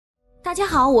大家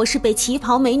好，我是被旗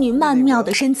袍美女曼妙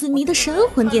的身姿迷得神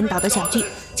魂颠倒的小剧，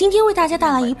今天为大家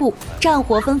带来一部战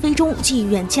火纷飞中妓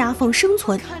院夹缝生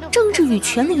存，政治与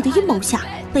权力的阴谋下，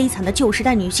悲惨的旧时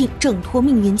代女性挣脱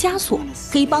命运枷锁，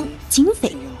黑帮、警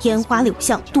匪、烟花柳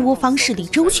巷多方势力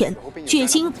周旋，血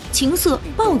腥、情色、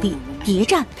暴力、谍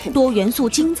战多元素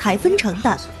精彩纷呈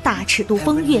的大尺度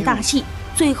风月大戏《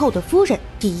最后的夫人》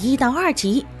第1到2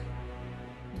集。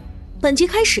本集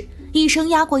开始，一声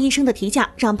压过一声的提价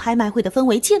让拍卖会的氛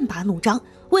围剑拔弩张。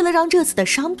为了让这次的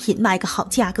商品卖个好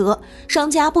价格，商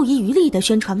家不遗余力地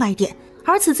宣传卖点，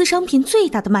而此次商品最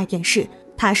大的卖点是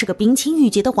她是个冰清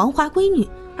玉洁的黄花闺女，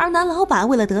而男老板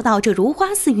为了得到这如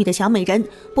花似玉的小美人，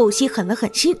不惜狠了狠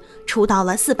心，出到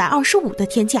了425的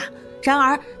天价。然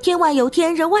而天外有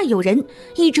天，人外有人，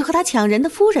一直和他抢人的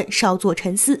夫人稍作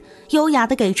沉思，优雅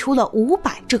地给出了500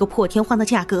这个破天荒的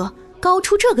价格。高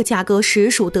出这个价格实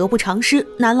属得不偿失，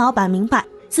男老板明白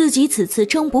自己此次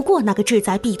争不过那个志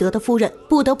在必得的夫人，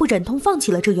不得不忍痛放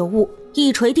弃了这尤物。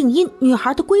一锤定音，女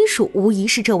孩的归属无疑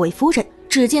是这位夫人。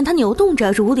只见她扭动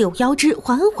着如柳腰肢，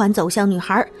缓缓走向女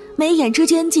孩，眉眼之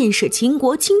间尽是倾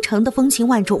国倾城的风情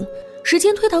万种。时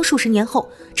间推到数十年后，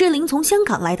志玲从香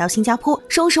港来到新加坡，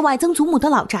收拾外曾祖母的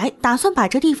老宅，打算把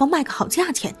这地方卖个好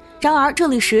价钱。然而这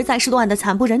里实在是乱得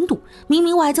惨不忍睹，明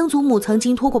明外曾祖母曾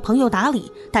经托过朋友打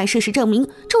理，但事实证明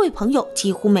这位朋友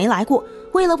几乎没来过。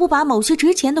为了不把某些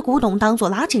值钱的古董当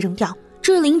作垃圾扔掉，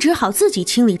志玲只好自己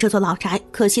清理这座老宅。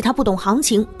可惜她不懂行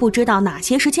情，不知道哪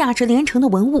些是价值连城的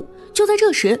文物。就在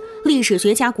这时，历史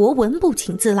学家国文不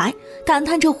请自来，感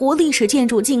叹这活历史建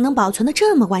筑竟能保存得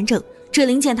这么完整。志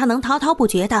玲见他能滔滔不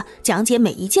绝地讲解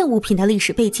每一件物品的历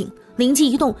史背景，灵机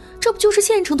一动，这不就是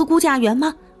现成的估价员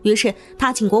吗？于是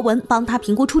他请国文帮他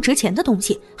评估出值钱的东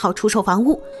西，好出售房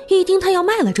屋。一听他要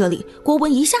卖了这里，国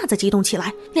文一下子激动起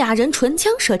来，俩人唇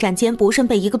枪舌战间不慎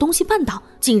被一个东西绊倒，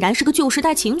竟然是个旧时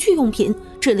代情趣用品。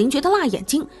志玲觉得辣眼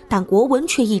睛，但国文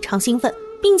却异常兴奋，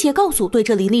并且告诉对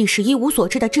这里历史一无所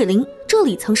知的志玲，这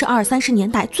里曾是20、30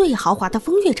年代最豪华的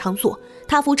风月场所。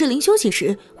他扶志玲休息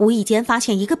时，无意间发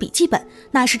现一个笔记本，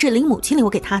那是志玲母亲留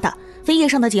给他的。扉页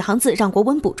上的几行字让国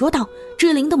文捕捉到，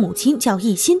志玲的母亲叫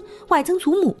一心，外曾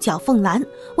祖母叫凤兰。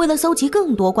为了搜集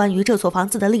更多关于这所房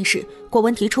子的历史，国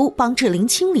文提出帮志玲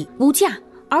清理屋架，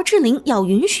而志玲要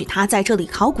允许他在这里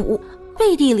考古。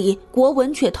背地里，国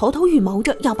文却偷偷预谋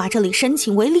着要把这里申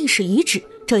请为历史遗址，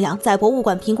这样在博物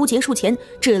馆评估结束前，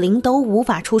志玲都无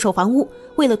法出售房屋。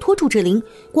为了拖住志玲，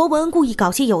国文故意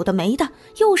搞些有的没的，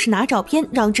又是拿照片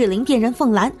让志玲辨认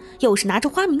凤兰，又是拿着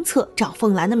花名册找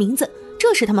凤兰的名字。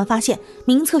这时他们发现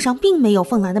名册上并没有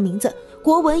凤兰的名字，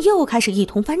国文又开始一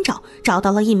同翻找，找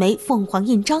到了一枚凤凰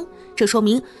印章。这说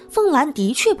明凤兰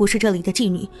的确不是这里的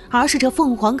妓女，而是这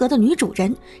凤凰阁的女主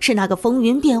人，是那个风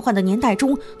云变幻的年代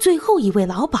中最后一位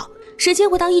老鸨。时间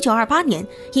回到1928年，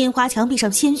烟花墙壁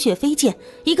上鲜血飞溅，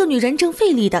一个女人正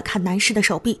费力地砍男尸的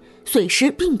手臂。碎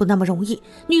尸并不那么容易，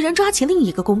女人抓起另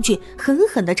一个工具，狠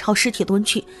狠地朝尸体抡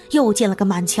去，又溅了个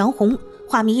满墙红。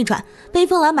画面一转，被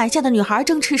凤兰买下的女孩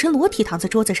正赤身裸体躺在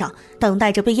桌子上，等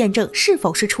待着被验证是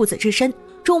否是处子之身。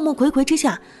众目睽睽之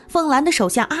下，凤兰的手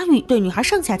下阿玉对女孩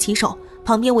上下其手，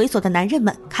旁边猥琐的男人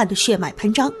们看得血脉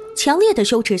喷张。强烈的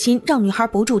羞耻心让女孩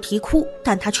不住啼哭，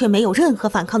但她却没有任何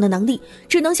反抗的能力，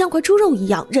只能像块猪肉一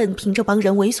样任凭这帮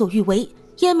人为所欲为。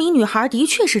验明女孩的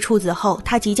确是处子后，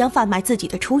她即将贩卖自己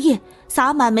的初夜，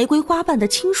洒满玫瑰花瓣的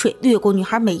清水掠过女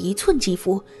孩每一寸肌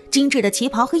肤，精致的旗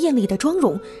袍和艳丽的妆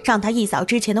容让她一扫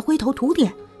之前的灰头土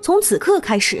脸。从此刻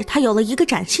开始，她有了一个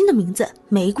崭新的名字——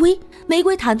玫瑰。玫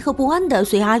瑰忐忑不安地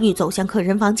随阿玉走向客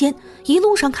人房间，一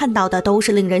路上看到的都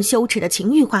是令人羞耻的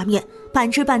情欲画面，半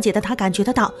知半解的她感觉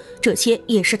得到，这些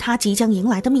也是她即将迎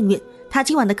来的命运。她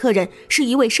今晚的客人是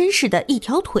一位绅士的一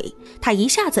条腿，她一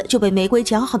下子就被玫瑰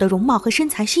姣好的容貌和身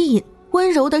材吸引。温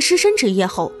柔的湿身之夜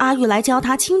后，阿玉来教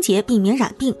她清洁，避免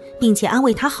染病，并且安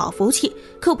慰她好福气。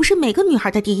可不是每个女孩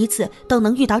的第一次都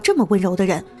能遇到这么温柔的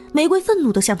人。玫瑰愤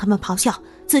怒地向他们咆哮，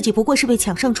自己不过是被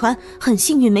抢上船，很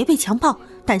幸运没被强暴，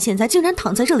但现在竟然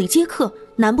躺在这里接客，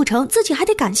难不成自己还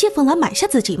得感谢凤兰买下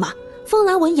自己吗？凤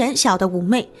兰闻言笑得妩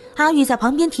媚，阿玉在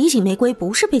旁边提醒玫瑰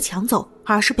不是被抢走，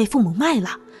而是被父母卖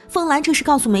了。凤兰这是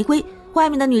告诉玫瑰，外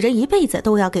面的女人一辈子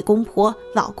都要给公婆、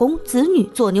老公、子女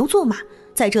做牛做马，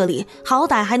在这里好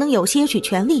歹还能有些许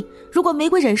权利。如果玫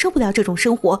瑰忍受不了这种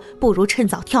生活，不如趁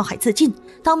早跳海自尽。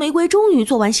当玫瑰终于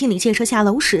做完心理建设下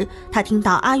楼时，她听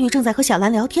到阿玉正在和小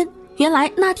兰聊天。原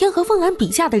来那天和凤兰比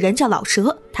价的人叫老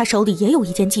蛇，他手里也有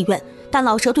一间妓院，但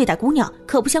老蛇对待姑娘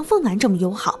可不像凤兰这么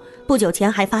友好。不久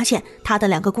前还发现他的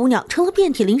2个姑娘成了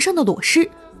遍体鳞伤的裸尸。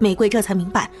玫瑰这才明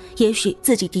白，也许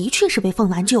自己的确是被凤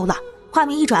兰救了。画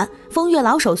面一转，风月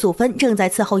老手素芬正在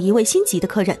伺候一位心急的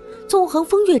客人。纵横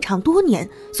风月场多年，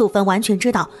素芬完全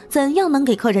知道怎样能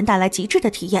给客人带来极致的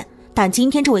体验。但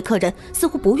今天这位客人似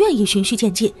乎不愿意循序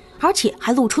渐进，而且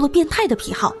还露出了变态的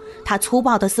癖好。他粗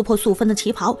暴地撕破素芬的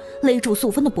旗袍，勒住素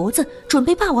芬的脖子，准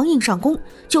备霸王硬上弓。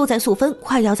就在素芬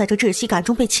快要在这窒息感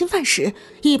中被侵犯时，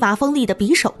一把锋利的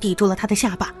匕首抵住了他的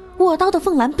下巴。握刀的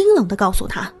凤兰冰冷地告诉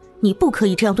他：你不可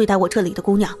以这样对待我这里的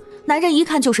姑娘。男人一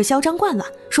看就是嚣张惯了，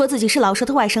说自己是老蛇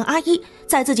的外甥阿姨，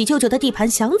在自己舅舅的地盘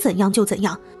想怎样就怎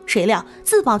样。谁料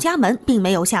自报家门，并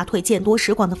没有吓退见多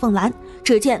识广的凤兰。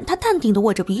只见他淡定地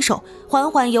握着匕首，缓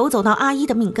缓游走到阿姨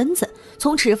的命根子，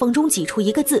从齿缝中挤出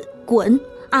一个字：滚。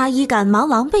阿姨赶忙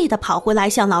狼狈地跑回来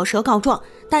向老蛇告状，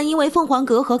但因为凤凰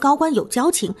阁和高官有交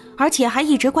情，而且还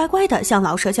一直乖乖地向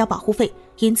老蛇交保护费，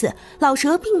因此老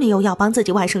蛇并没有要帮自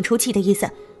己外甥出气的意思，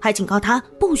还警告他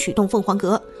不许动凤凰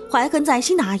阁。怀恨在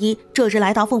心的阿姨这日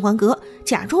来到凤凰阁，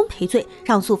假装赔罪，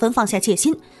让素芬放下戒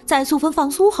心。在素芬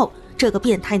放松后，这个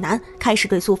变态男开始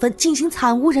对素芬进行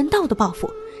惨无人道的报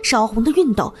复。烧红的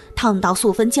熨斗烫到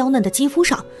素芬娇嫩的肌肤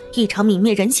上，一场泯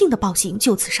灭人性的暴行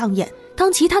就此上演。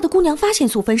当其他的姑娘发现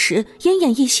素芬时，奄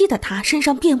奄一息的她身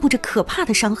上遍布着可怕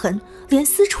的伤痕，连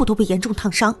私处都被严重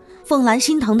烫伤。凤兰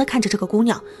心疼地看着这个姑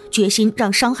娘，决心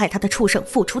让伤害她的畜生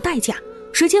付出代价。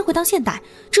时间回到现代，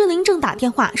志玲正打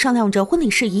电话商量着婚礼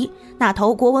事宜，那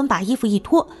头国文把衣服一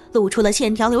脱，露出了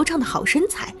线条流畅的好身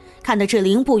材，看得志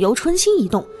玲不由春心一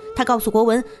动。她告诉国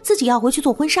文自己要回去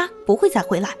做婚纱，不会再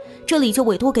回来，这里就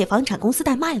委托给房产公司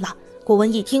代卖了。国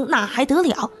文一听那还得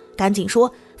了，赶紧说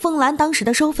凤兰当时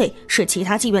的收费是其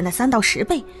他妓院的3到10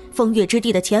倍，风月之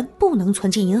地的钱不能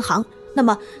存进银行，那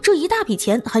么这一大笔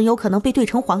钱很有可能被兑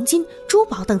成黄金、珠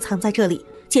宝等藏在这里。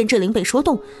见志玲被说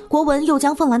动，国文又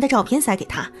将凤兰的照片塞给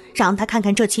他，让他看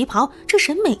看这旗袍，这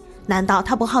审美，难道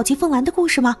他不好奇凤兰的故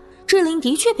事吗？志玲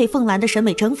的确被凤兰的审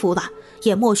美征服了，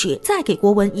也默许再给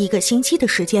国文1个星期的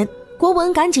时间。国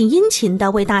文赶紧殷勤地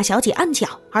为大小姐按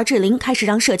脚，而志玲开始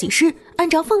让设计师按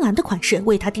照凤兰的款式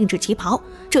为她定制旗袍。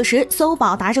这时搜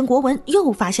宝达人国文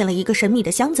又发现了一个神秘的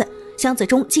箱子，箱子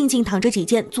中静静躺着几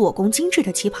件做工精致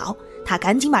的旗袍。他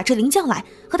赶紧把志玲叫来，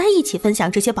和她一起分享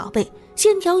这些宝贝。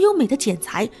线条优美的剪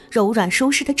裁，柔软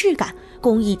舒适的质感，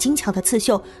工艺精巧的刺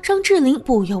绣，让志玲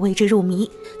不由为之入迷。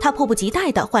她迫不及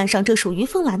待地换上这属于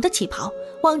凤兰的旗袍，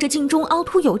望着镜中凹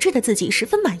凸有致的自己十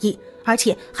分满意，而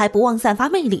且还不忘散发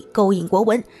魅力，勾引国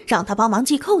文，让他帮忙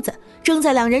系扣子。正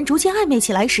在两人逐渐暧昧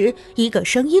起来时，一个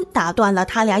声音打断了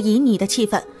他俩旖旎的气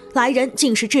氛，来人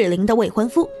竟是志玲的未婚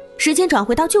夫。时间转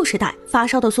回到旧时代，发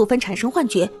烧的素芬产生幻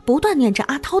觉，不断念着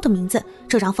阿涛的名字，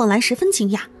这让凤兰十分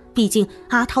惊讶，毕竟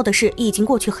阿涛的事已经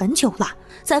过去很久了。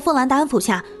在凤兰的安抚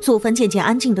下，素芬渐渐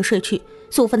安静地睡去。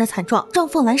素芬的惨状让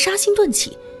凤兰杀心顿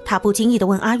起，她不经意地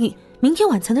问阿玉：明天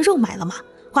晚餐的肉买了吗？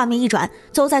画面一转，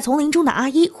走在丛林中的阿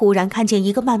姨忽然看见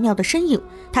一个曼妙的身影，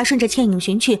她顺着倩影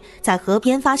寻去，在河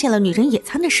边发现了女人野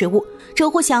餐的食物，这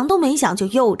货想都没想就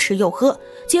又吃又喝，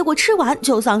结果吃完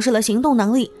就丧失了行动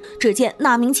能力。只见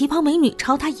那名旗袍美女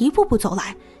朝他一步步走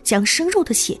来，将生肉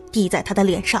的血滴在他的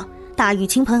脸上，大雨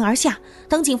倾盆而下。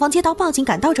等警方接到报警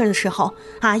赶到这儿的时候，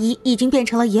阿姨已经变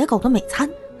成了野狗的美餐。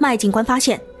麦警官发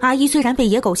现，阿姨虽然被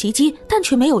野狗袭击，但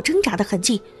却没有挣扎的痕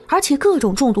迹，而且各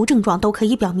种中毒症状都可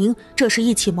以表明这是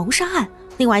一起谋杀案。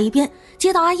另外一边，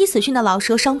接到阿姨死讯的老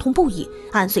蛇伤痛不已，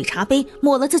按碎茶杯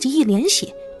抹了自己一脸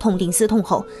血。痛定思痛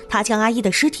后，他将阿姨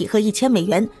的尸体和1000美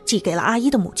元寄给了阿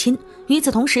姨的母亲。与此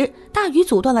同时，大雨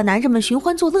阻断了男人们寻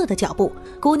欢作乐的脚步，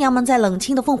姑娘们在冷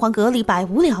清的凤凰阁里百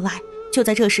无聊赖。就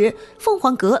在这时，凤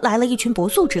凰阁来了一群不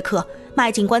速之客，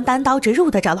麦警官单刀直入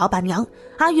地找老板娘。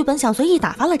阿玉本想随意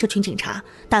打发了这群警察，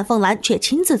但凤兰却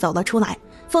亲自走了出来，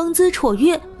风姿绰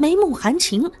约，眉目含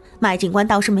情。麦警官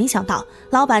倒是没想到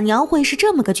老板娘会是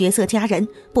这么个绝色佳人，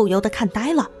不由得看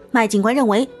呆了。麦警官认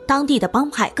为当地的帮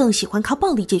派更喜欢靠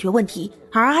暴力解决问题，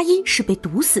而阿姨是被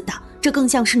毒死的，这更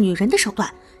像是女人的手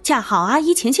段。恰好阿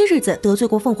姨前些日子得罪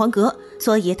过凤凰阁，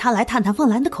所以她来探探凤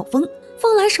兰的口风。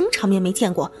凤兰什么场面没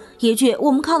见过，一句我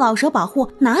们靠老蛇保护，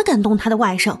哪敢动他的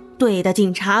外甥，对的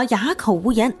警察哑口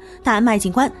无言。但麦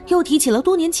警官又提起了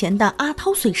多年前的阿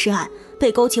涛碎尸案，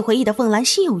被勾起回忆的凤兰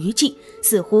心有余悸，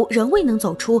似乎仍未能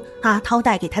走出阿涛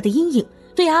带给她的阴影。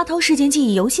对阿涛事件记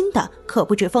忆犹新的可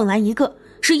不止凤兰一个。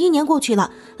11年过去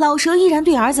了，老蛇依然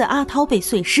对儿子阿涛被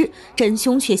碎尸，真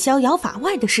凶却逍遥法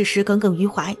外的事实耿耿于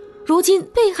怀。如今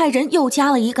被害人又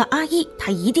加了一个阿姨，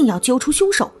他一定要揪出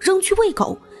凶手，扔去喂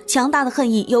狗。强大的恨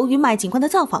意由于麦警官的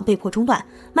造访被迫中断，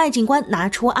麦警官拿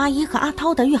出阿姨和阿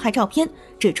涛的遇害照片，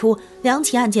指出2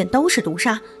起案件都是毒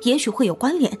杀，也许会有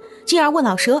关联，继而问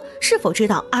老蛇是否知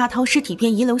道阿涛尸体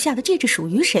边遗留下的戒指属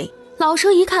于谁。老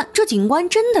蛇一看这警官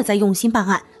真的在用心办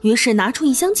案，于是拿出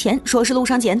一箱钱，说是路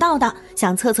上捡到的，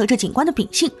想测测这警官的秉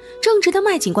性。正直的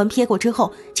麦警官瞥过之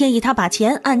后，建议他把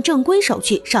钱按正规手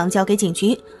续上交给警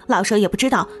局。老蛇也不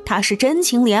知道他是真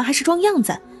情怜还是装样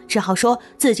子，只好说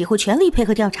自己会全力配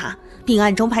合调查，并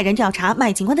暗中派人调查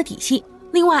麦警官的底细。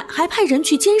另外还派人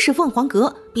去监视凤凰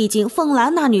阁，毕竟凤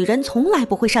兰那女人从来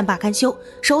不会善罢甘休，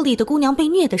手里的姑娘被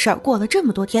虐的事儿过了这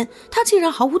么多天，她竟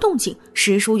然毫无动静，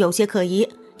实属有些可疑。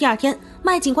第二天，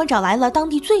麦警官找来了当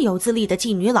地最有资历的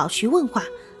妓女老徐问话，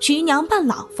徐娘半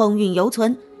老，风韵犹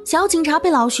存，小警察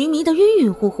被老徐迷得晕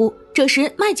晕乎乎。这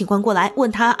时麦警官过来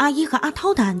问他阿姨和阿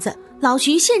涛的案子，老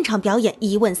徐现场表演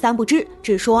一问三不知，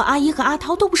只说阿姨和阿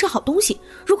涛都不是好东西，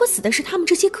如果死的是他们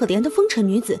这些可怜的风尘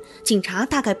女子，警察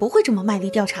大概不会这么卖力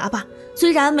调查吧。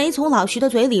虽然没从老徐的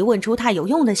嘴里问出太有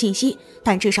用的信息，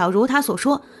但至少如他所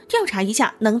说，调查一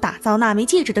下能打造那枚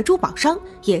戒指的珠宝商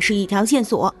也是一条线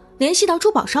索。联系到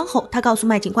珠宝商后，他告诉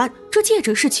麦警官，这戒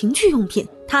指是情趣用品，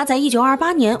他在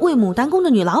1928年为牡丹宫的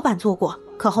女老板做过，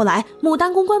可后来牡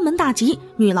丹宫关门大吉，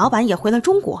女老板也回了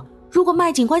中国。如果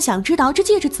麦警官想知道这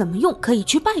戒指怎么用，可以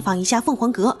去拜访一下凤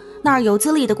凰阁，那儿有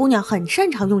资历的姑娘很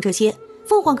擅长用这些。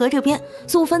凤凰阁这边，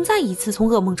素芬再一次从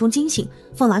噩梦中惊醒，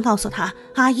凤兰告诉她，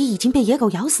阿姨已经被野狗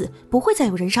咬死，不会再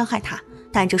有人伤害她，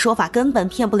但这说法根本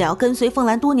骗不了跟随凤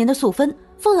兰多年的素芬。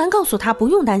凤兰告诉她不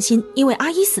用担心，因为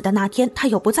阿姨死的那天她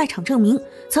有不在场证明，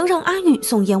曾让阿玉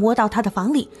送燕窝到她的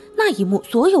房里，那一幕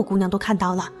所有姑娘都看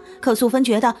到了。可素芬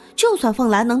觉得就算凤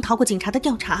兰能逃过警察的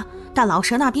调查，但老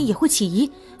蛇那边也会起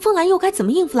疑，凤兰又该怎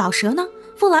么应付老蛇呢？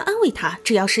凤兰安慰她，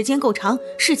只要时间够长，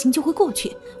事情就会过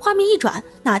去。画面一转，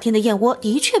那天的燕窝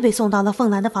的确被送到了凤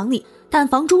兰的房里，但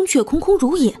房中却空空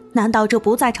如也，难道这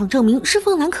不在场证明是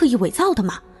凤兰刻意伪造的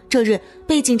吗？这日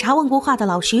被警察问过话的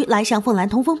老徐来向凤兰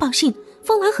通风报信，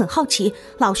凤兰很好奇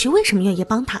老徐为什么愿意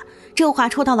帮她，这话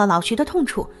戳到了老徐的痛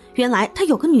处，原来他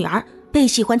有个女儿被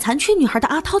喜欢残缺女孩的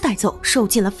阿涛带走，受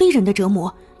尽了非人的折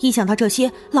磨。一想到这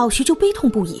些，老徐就悲痛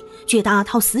不已，觉得阿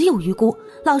涛死有余辜。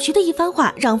老徐的一番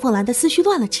话让凤兰的思绪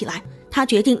乱了起来，他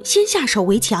决定先下手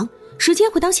为强。时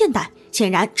间回到现代，显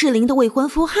然志玲的未婚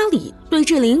夫哈里对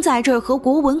志玲在这儿和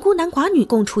国文孤男寡女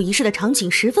共处一室的场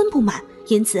景十分不满，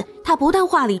因此他不但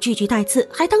话里句句带刺，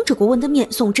还当着国文的面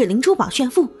送志玲珠宝炫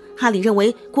富。哈里认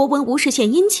为国文无事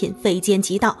献殷勤，非奸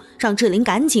即盗，让志玲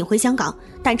赶紧回香港，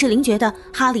但志玲觉得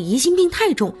哈里疑心病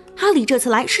太重，哈里这次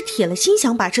来是铁了心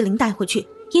想把志玲带回去，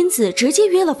因此直接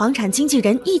约了房产经纪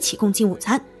人一起共进午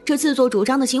餐。这自作主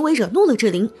张的行为惹怒了志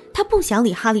玲，她不想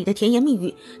理哈里的甜言蜜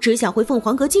语，只想回凤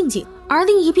凰阁静静。而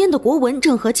另一边的国文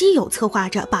正和基友策划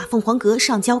着把凤凰阁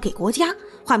上交给国家。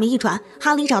画面一转，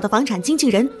哈里找的房产经纪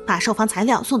人把售房材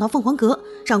料送到凤凰阁，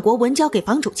让国文交给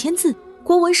房主签字。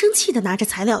国文生气地拿着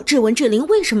材料质问志玲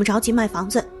为什么着急卖房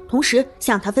子，同时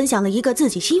向她分享了一个自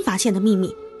己新发现的秘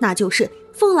密，那就是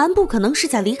凤兰不可能是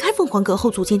在离开凤凰阁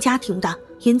后组建家庭的，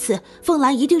因此凤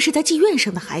兰一定是在妓院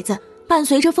生的孩子。伴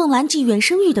随着凤兰妓院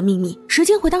生育的秘密，时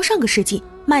间回到上个世纪，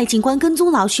麦警官跟踪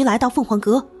老徐来到凤凰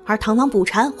阁，而螳螂捕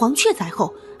蝉，黄雀在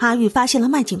后。阿玉发现了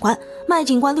麦警官，麦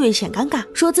警官略显尴尬，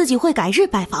说自己会改日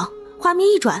拜访。画面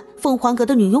一转，凤凰阁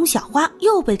的女佣小花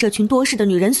又被这群多事的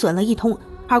女人损了一通，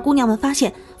而姑娘们发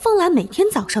现凤兰每天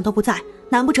早上都不在，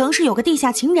难不成是有个地下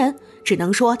情人？只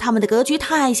能说他们的格局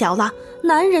太小了，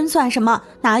男人算什么，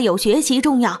哪有学习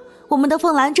重要？我们的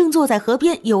凤兰正坐在河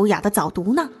边优雅的早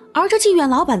读呢。而这妓院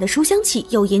老板的书香气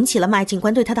又引起了麦警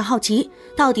官对他的好奇，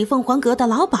到底凤凰阁的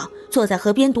老鸨坐在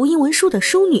河边读英文书的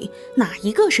淑女，哪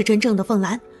一个是真正的凤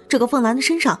兰？这个凤兰的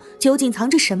身上究竟藏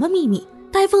着什么秘密？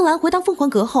待凤兰回到凤凰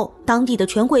阁后，当地的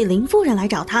权贵林夫人来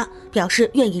找她，表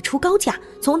示愿意出高价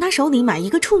从她手里买一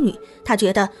个处女，她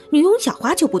觉得女佣小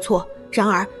花就不错。然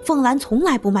而凤兰从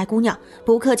来不卖姑娘，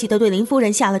不客气地对林夫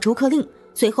人下了逐客令。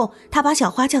随后她把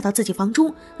小花叫到自己房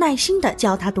中，耐心地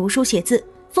教她读书写字。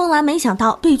凤兰没想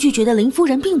到被拒绝的林夫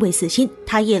人并未死心，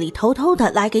她夜里偷偷地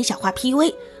来给小花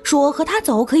PUA， 说和她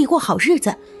走可以过好日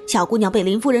子。小姑娘被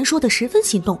林夫人说得十分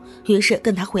心动，于是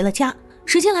跟她回了家。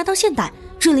时间来到现代，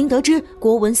志玲得知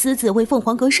国文私自为凤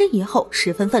凰阁申遗后，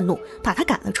十分愤怒，把她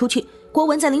赶了出去。国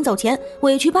文在临走前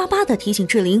委屈巴巴地提醒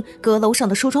志玲，阁楼上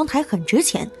的梳妆台很值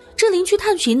钱。志玲去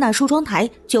探寻那梳妆台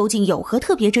究竟有何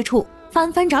特别之处，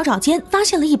翻翻找找间发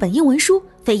现了一本英文书，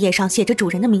扉页上写着主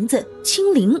人的名字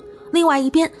清灵。另外一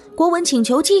边，国文请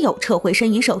求基友撤回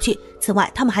申遗手续。此外，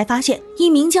他们还发现一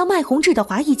名叫麦宏志的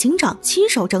华裔警长亲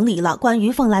手整理了关于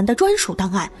凤兰的专属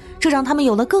档案，这让他们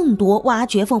有了更多挖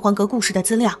掘凤凰阁故事的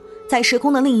资料。在时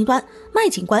空的另一端，麦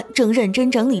警官正认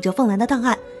真整理着凤兰的档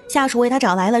案，下属为他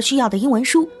找来了需要的英文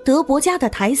书，德伯家的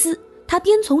台斯他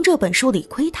边从这本书里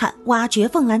窥探挖掘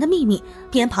凤兰的秘密，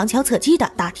边旁敲侧击地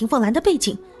打听凤兰的背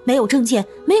景，没有证件，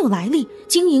没有来历，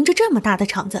经营着这么大的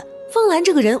厂子，凤兰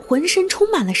这个人浑身充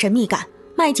满了神秘感。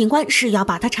麦警官是要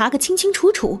把他查个清清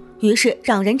楚楚，于是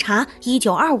让人查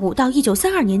1925到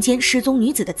1932年间失踪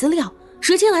女子的资料。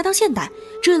时间来到现代，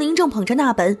志玲正捧着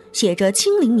那本写着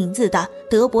清零名字的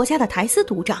德伯家的台丝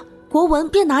读着，国文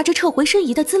便拿着撤回申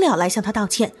遗的资料来向他道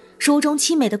歉。书中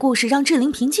凄美的故事让志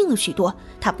玲平静了许多，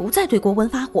她不再对国文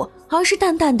发火，而是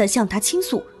淡淡的向他倾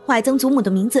诉。外曾祖母的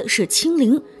名字是清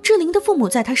零，志玲的父母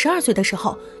在她12岁的时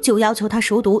候就要求她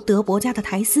熟读德伯家的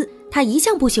台丝。她一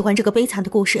向不喜欢这个悲惨的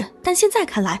故事，但现在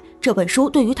看来，这本书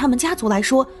对于他们家族来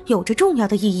说有着重要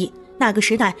的意义。那个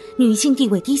时代，女性地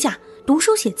位低下，读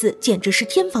书写字简直是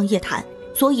天方夜谭，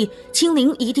所以清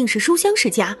零一定是书香世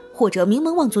家或者名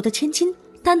门望族的千金。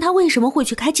但他为什么会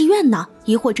去开妓院呢？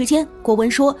疑惑之间，国文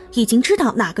说已经知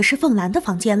道哪个是凤兰的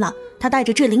房间了，他带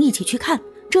着志玲一起去看。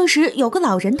这时有个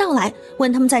老人到来，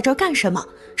问他们在这儿干什么。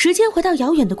时间回到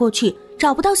遥远的过去，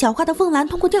找不到小花的凤兰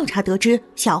通过调查得知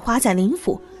小花在林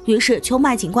府，于是求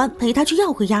麦警官陪她去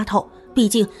要回丫头。毕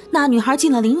竟那女孩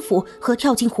进了林府和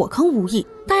跳进火坑无异。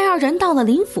待二人到了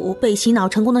林府，被洗脑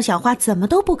成功的小花怎么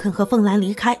都不肯和凤兰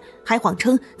离开，还谎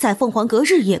称在凤凰阁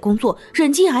日夜工作，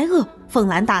忍饥挨饿。凤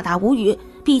兰大大无语，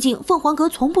毕竟凤凰阁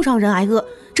从不让人挨饿，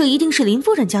这一定是林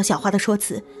夫人教小花的说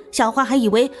辞。小花还以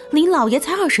为林老爷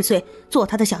才20岁，做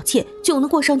他的小妾就能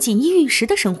过上锦衣玉食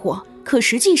的生活，可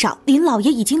实际上林老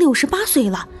爷已经68岁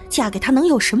了，嫁给他能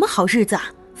有什么好日子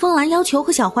啊？凤兰要求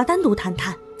和小花单独谈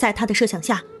谈，在他的设想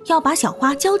下，要把小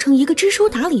花教成一个知书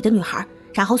达理的女孩，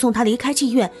然后送她离开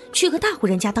妓院，去个大户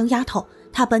人家当丫头，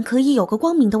她本可以有个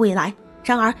光明的未来。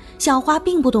然而小花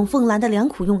并不懂凤兰的良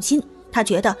苦用心，她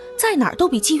觉得在哪儿都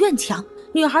比妓院强。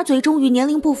女孩嘴中与年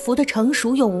龄不符的成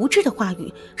熟又无知的话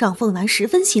语让凤兰十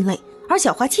分心累，而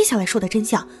小花接下来说的真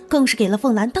相更是给了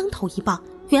凤兰当头一棒。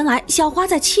原来小花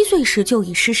在7岁时就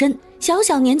已失身，小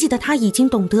小年纪的她已经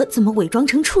懂得怎么伪装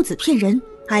成处子骗人，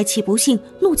哀其不幸，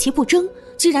怒其不争。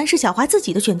既然是小花自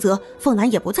己的选择，凤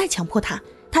兰也不再强迫她。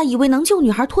她以为能救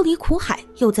女孩脱离苦海，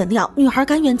又怎料女孩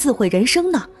甘愿自毁人生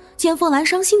呢？见凤兰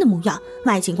伤心的模样，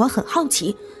麦警官很好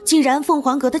奇，既然凤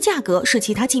凰阁的价格是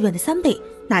其他妓院的3倍，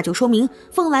那就说明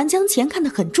凤兰将钱看得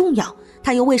很重要，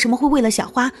她又为什么会为了小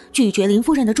花拒绝林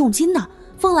夫人的重金呢？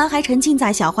凤兰还沉浸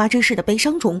在小花之事的悲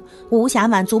伤中，无暇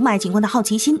满足麦警官的好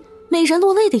奇心，美人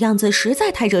落泪的样子实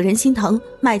在太惹人心疼。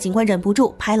麦警官忍不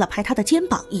住拍了拍她的肩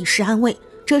膀以示安慰。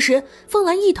这时凤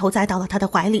兰一头栽到了他的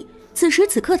怀里，此时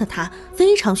此刻的她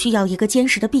非常需要一个坚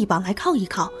实的臂膀来靠一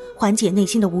靠，缓解内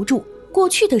心的无助。过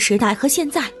去的时代和现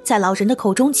在在老人的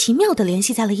口中奇妙地联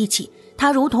系在了一起，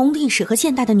它如同历史和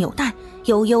现代的纽带，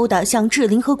悠悠地向志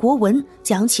玲和国文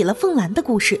讲起了凤兰的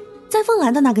故事。在凤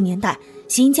兰的那个年代，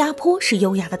新加坡是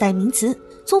优雅的代名词，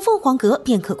从凤凰阁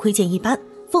便可窥见一斑。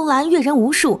凤兰阅人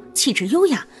无数，气质优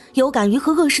雅，有敢于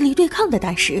和恶势力对抗的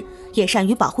胆识，也善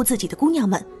于保护自己的姑娘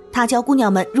们。她教姑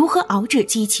娘们如何熬制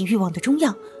激起欲望的中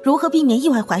药，如何避免意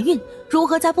外怀孕，如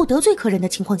何在不得罪客人的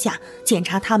情况下检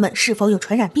查她们是否有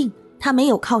传染病。她没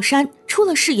有靠山，出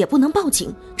了事也不能报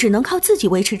警，只能靠自己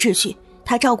维持秩序。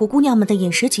她照顾姑娘们的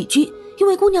饮食起居，因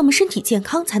为姑娘们身体健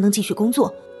康才能继续工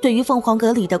作。对于凤凰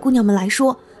阁里的姑娘们来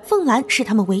说，凤兰是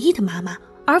她们唯一的妈妈，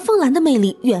而凤兰的魅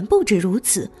力远不止如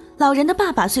此。老人的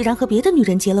爸爸虽然和别的女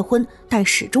人结了婚，但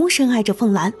始终深爱着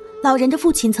凤兰。老人的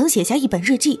父亲曾写下一本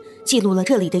日记，记录了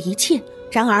这里的一切，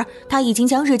然而他已经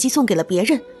将日记送给了别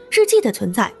人。日记的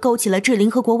存在勾起了志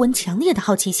玲和国文强烈的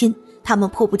好奇心，他们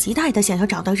迫不及待地想要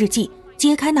找到日记，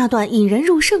揭开那段引人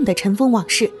入胜的尘封往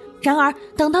事。然而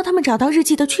等到他们找到日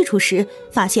记的去处时，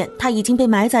发现它已经被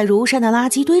埋在如山的垃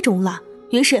圾堆中了。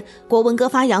于是国文哥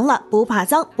发扬了不怕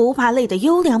脏不怕累的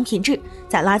优良品质，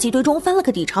在垃圾堆中翻了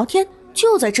个底朝天。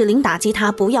就在志玲打击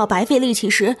他不要白费力气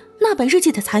时，那本日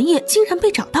记的残页竟然被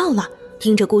找到了。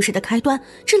听着故事的开端，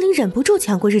志玲忍不住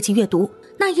抢过日记阅读。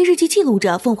那页日记记录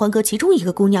着凤凰阁其中一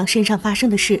个姑娘身上发生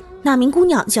的事，那名姑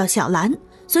娘叫小兰。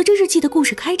随着日记的故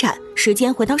事开展，时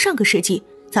间回到上个世纪，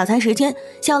早餐时间，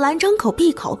小兰张口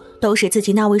闭口都是自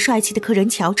己那位帅气的客人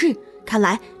乔治。看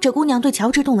来这姑娘对乔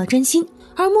治动了真心，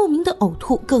而莫名的呕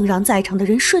吐更让在场的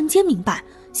人瞬间明白，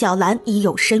小兰已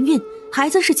有身孕，孩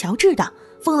子是乔治的。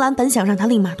凤兰本想让她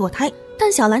立马堕胎，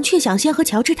但小兰却想先和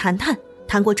乔治谈谈。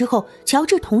谈过之后，乔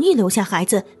治同意留下孩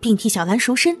子，并替小兰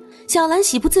赎身。小兰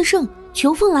喜不自胜，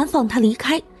求凤兰放她离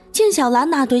开。见小兰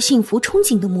那对幸福憧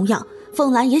憬的模样，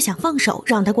凤兰也想放手，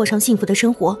让她过上幸福的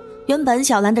生活。原本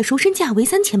小兰的赎身价为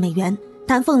$3000，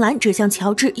但凤兰只向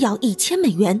乔治要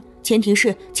$1000，前提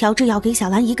是乔治要给小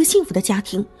兰一个幸福的家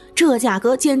庭。这价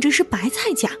格简直是白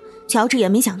菜价。乔治也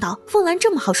没想到凤兰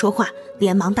这么好说话，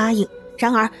连忙答应。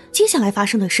然而接下来发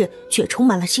生的事却充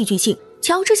满了戏剧性。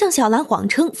乔治向小兰谎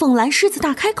称凤兰狮子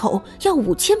大开口，要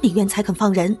5000美元才肯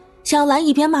放人。小兰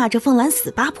一边骂着凤兰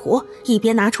死八婆，一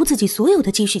边拿出自己所有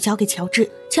的积蓄交给乔治。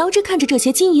乔治看着这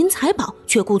些金银财宝，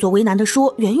却故作为难地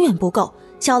说远远不够。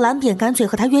小兰便干脆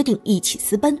和他约定一起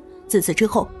私奔。自此之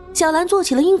后，小兰做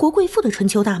起了英国贵妇的春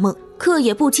秋大梦，课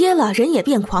也不接了，人也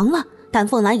变狂了。但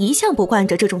凤兰一向不惯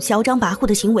着这种嚣张跋扈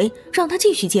的行为，让他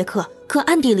继续接课。可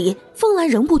暗地里，凤兰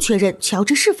仍不确认乔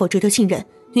治是否值得信任，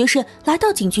于是来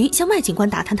到警局向麦警官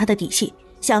打探他的底细。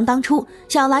想当初，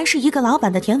小兰是一个老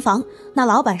板的田房，那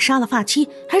老板杀了发妻，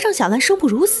还让小兰生不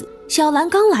如死。小兰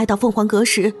刚来到凤凰阁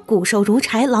时，骨瘦如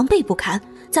柴，狼狈不堪，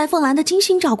在凤兰的精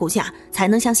心照顾下，才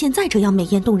能像现在这样美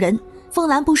艳动人。凤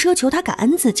兰不奢求他感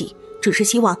恩自己，只是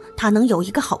希望他能有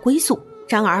一个好归宿。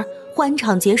然而欢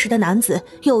场结识的男子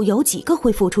又有几个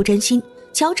会付出真心？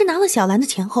乔治拿了小兰的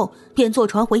钱后，便坐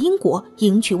船回英国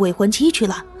迎娶未婚妻去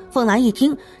了。凤兰一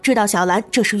听，知道小兰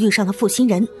这是遇上了负心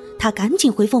人，她赶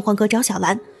紧回凤凰阁找小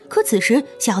兰。可此时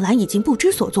小兰已经不知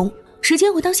所踪。时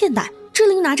间回到现代，志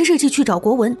玲拿着日记去找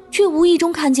国文，却无意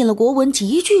中看见了国文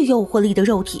极具诱惑力的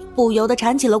肉体，不由得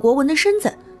缠起了国文的身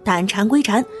子。但缠归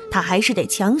缠，她还是得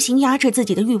强行压制自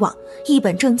己的欲望，一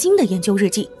本正经地研究日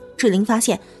记。志玲发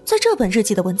现，在这本日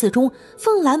记的文字中，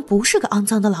凤兰不是个肮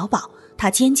脏的老鸨，她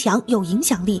坚强有影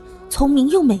响力，聪明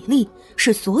又美丽，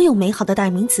是所有美好的代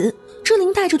名词。志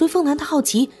玲带着对凤兰的好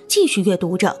奇，继续阅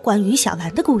读着关于小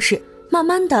兰的故事，慢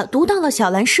慢的读到了小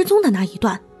兰失踪的那一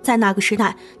段。在那个时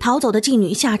代，逃走的妓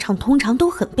女下场通常都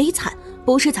很悲惨，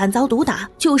不是惨遭毒打，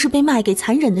就是被卖给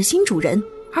残忍的新主人。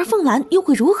而凤兰又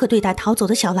会如何对待逃走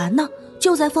的小兰呢？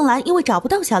就在凤兰因为找不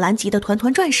到小兰急得团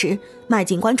团转时，麦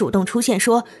警官主动出现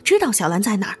说知道小兰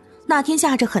在哪儿。那天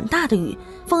下着很大的雨，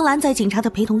凤兰在警察的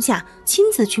陪同下亲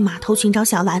自去码头寻找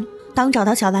小兰。当找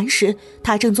到小兰时，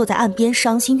她正坐在岸边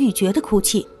伤心欲绝地哭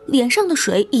泣，脸上的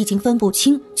水已经分不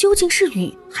清究竟是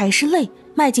雨还是泪。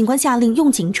麦警官下令用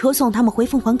警车送他们回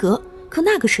凤凰阁。可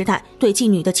那个时代对妓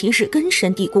女的歧视根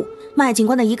深蒂固，麦警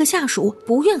官的一个下属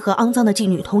不愿和肮脏的妓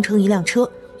女同乘一辆车，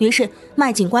于是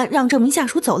麦警官让这名下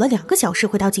属走了2个小时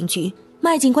回到警局。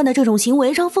麦警官的这种行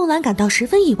为让凤兰感到十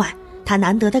分意外，她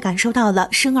难得地感受到了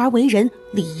生而为人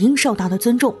理应受到的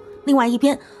尊重。另外一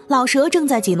边，老蛇正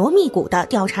在紧锣密鼓地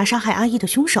调查杀害阿姨的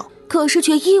凶手，可是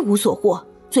却一无所获。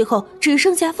最后只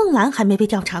剩下凤兰还没被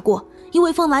调查过，因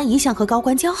为凤兰一向和高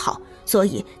官交好，所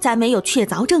以在没有确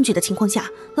凿证据的情况下，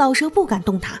老蛇不敢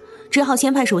动她，只好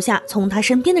先派属下从她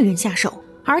身边的人下手。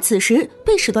而此时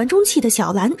被始乱终弃的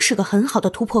小兰是个很好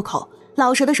的突破口，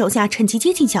老蛇的手下趁机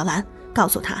接近小兰，告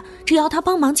诉她只要她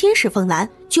帮忙监视凤兰，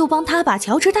就帮她把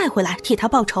乔治带回来替她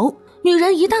报仇。女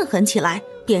人一旦狠起来，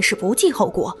便是不计后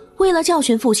果。为了教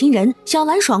训负心人，小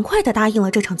兰爽快地答应了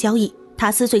这场交易。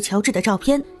她撕碎乔治的照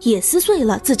片，也撕碎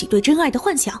了自己对真爱的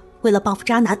幻想。为了报复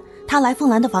渣男，她来凤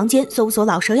兰的房间搜索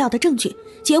老蛇要的证据，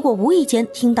结果无意间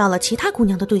听到了其他姑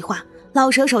娘的对话。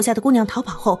老蛇手下的姑娘逃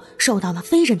跑后受到了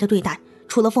非人的对待，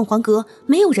除了凤凰阁，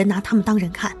没有人拿他们当人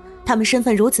看。他们身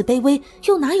份如此卑微，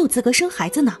又哪有资格生孩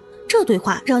子呢？这对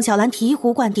话让小兰醍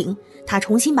醐灌顶，她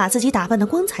重新把自己打扮得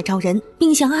光彩照人，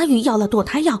并向阿玉要了堕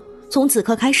胎药。从此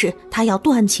刻开始，她要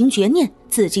断情绝念，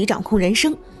自己掌控人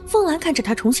生。凤兰看着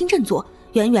她重新振作，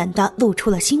远远地露出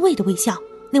了欣慰的微笑。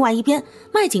另外一边，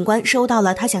麦警官收到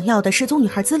了他想要的失踪女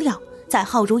孩资料，在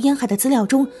浩如烟海的资料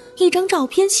中，一张照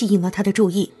片吸引了他的注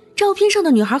意。照片上的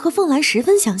女孩和凤兰十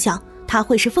分相像，她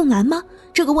会是凤兰吗？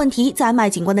这个问题在麦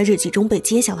警官的日记中被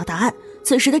揭晓了答案。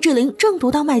此时的志玲正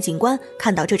读到麦警官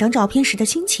看到这张照片时的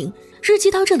心情。日记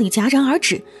到这里戛然而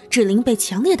止，志玲被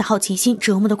强烈的好奇心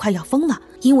折磨得快要疯了，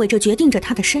因为这决定着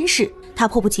她的身世。她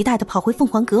迫不及待地跑回凤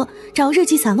凰阁，找日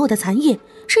记散落的残页，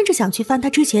甚至想去翻她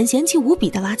之前嫌弃无比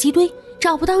的垃圾堆。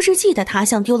找不到日记的她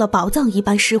像丢了宝藏一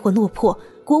般失魂落魄。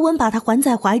国文把她环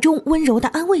在怀中，温柔地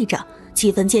安慰着，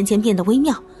气氛渐渐变得微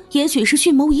妙。也许是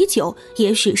蓄谋已久，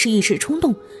也许是一时冲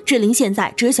动，志玲现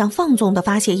在只想放纵地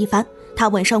发泄一番。她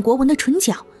吻上国文的唇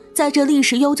角，在这历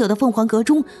史悠久的凤凰阁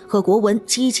中，和国文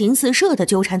激情四射地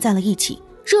纠缠在了一起。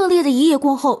热烈的一夜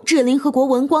过后，志玲和国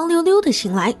文光溜溜地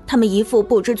醒来，他们一副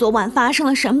不知昨晚发生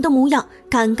了什么的模样，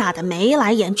尴尬得眉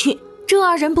来眼去。这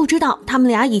二人不知道，他们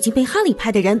俩已经被哈利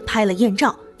派的人拍了艳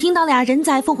照。听到俩人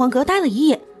在凤凰阁待了一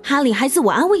夜，哈利还自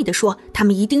我安慰地说他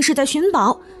们一定是在寻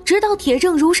宝，直到铁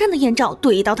证如山的艳照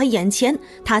怼到他眼前，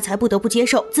他才不得不接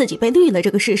受自己被绿了这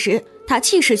个事实。他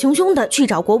气势汹汹地去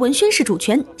找国文宣示主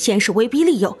权，先是威逼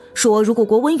利诱，说如果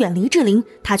国文远离志玲，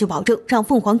他就保证让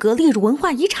凤凰阁列入文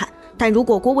化遗产，但如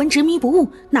果国文执迷不悟，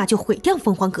那就毁掉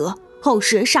凤凰阁。后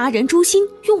是杀人诛心，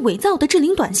用伪造的志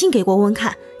玲短信给国文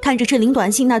看，看着志玲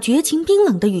短信那绝情冰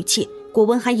冷的语气，国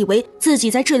文还以为自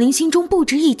己在志玲心中不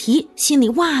值一提，心里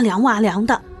哇凉哇凉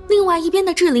的。另外一边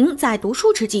的志玲在读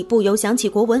书之际不由想起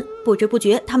国文，不知不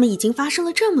觉他们已经发生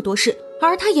了这么多事，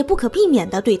而他也不可避免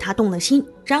地对他动了心。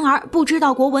然而不知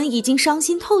道国文已经伤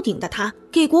心透顶的他，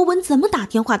给国文怎么打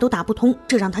电话都打不通，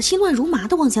这让他心乱如麻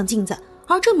地望向镜子，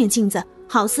而这面镜子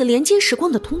好似连接时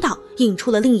光的通道，映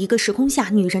出了另一个时空下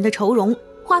女人的愁容。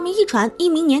画面一转，一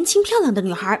名年轻漂亮的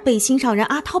女孩被心上人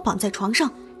阿涛绑在床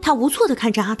上，她无措地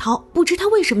看着阿涛，不知他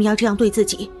为什么要这样对自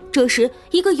己。这时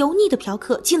一个油腻的嫖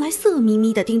客进来，色眯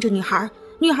眯地盯着女孩。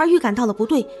女孩预感到了不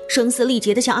对，声嘶力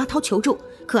竭地向阿涛求助，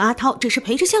可阿涛只是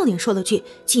陪着笑脸说了句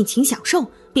尽情享受，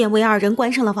便为二人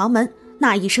关上了房门。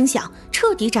那一声响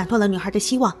彻底斩断了女孩的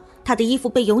希望，她的衣服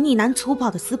被油腻男粗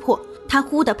暴地撕破，他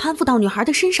忽地攀附到女孩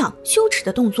的身上，羞耻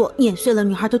的动作碾碎了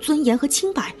女孩的尊严和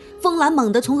清白。凤兰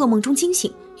猛地从噩梦中惊醒，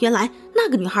原来那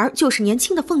个女孩就是年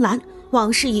轻的凤兰。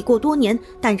往事已过多年，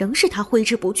但仍是她挥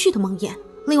之不去的梦魇。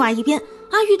另外一边，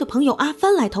阿玉的朋友阿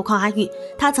帆来投靠阿玉，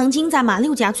他曾经在马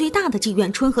六甲最大的妓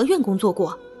院春和院工作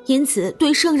过，因此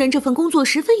对圣人这份工作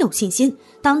十分有信心。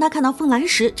当他看到凤兰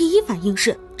时，第一反应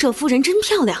是这夫人真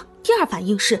漂亮，第二反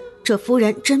应是这夫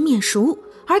人真面熟。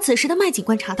而此时的麦警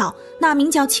观察到，那名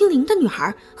叫青灵的女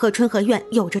孩和春和院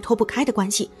有着脱不开的关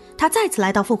系，他再次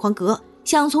来到凤凰阁，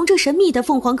想从这神秘的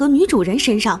凤凰阁女主人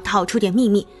身上套出点秘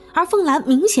密。而凤兰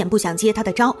明显不想接他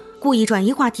的招，故意转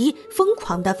移话题，疯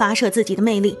狂地发射自己的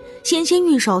魅力，纤纤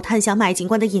玉手探向麦警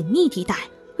官的隐秘地带。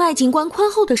麦警官宽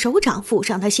厚的手掌抚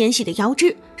上他纤细的腰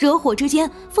肢，惹火之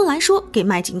间，凤兰说给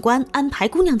麦警官安排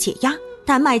姑娘解压，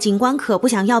但麦警官可不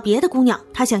想要别的姑娘，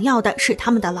他想要的是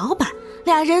他们的老板。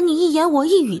俩人你一言我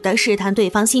一语地试探对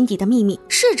方心底的秘密，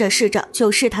试着试着就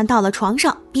试探到了床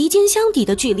上，鼻尖相抵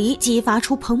的距离激发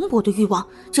出蓬勃的欲望。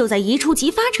就在一触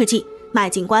即发之际，麦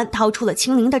警官掏出了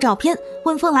青灵的照片，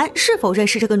问凤兰是否认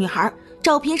识这个女孩。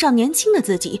照片上年轻的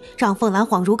自己让凤兰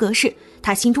恍如隔世，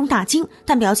她心中大惊，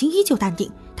但表情依旧淡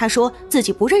定。她说自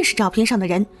己不认识照片上的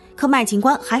人，可麦警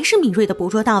官还是敏锐地捕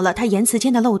捉到了她言辞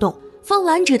间的漏洞。凤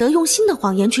兰只得用新的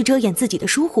谎言去遮掩自己的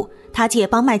疏忽，她借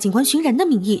帮麦警官寻人的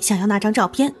名义想要那张照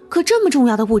片，可这么重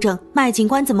要的物证，麦警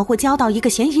官怎么会交到一个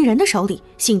嫌疑人的手里？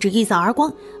兴致一扫而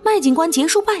光，麦警官结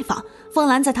束拜访，凤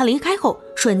兰在他离开后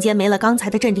瞬间没了刚才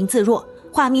的镇定自若。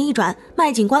画面一转，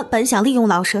麦警官本想利用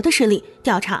老蛇的势力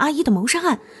调查阿姨的谋杀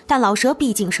案，但老蛇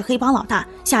毕竟是黑帮老大，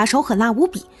下手狠辣无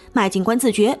比，麦警官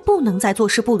自觉不能再坐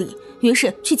视不理，于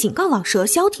是去警告老蛇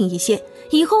消停一些，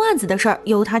以后案子的事儿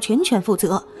由他全权负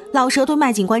责。老蛇对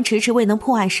麦警官迟迟未能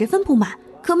破案十分不满，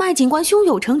可麦警官胸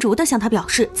有成竹地向他表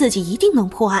示自己一定能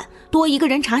破案，多一个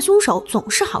人查凶手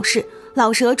总是好事。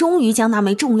老蛇终于将那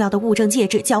枚重要的物证戒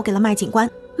指交给了麦警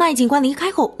官。麦警官离开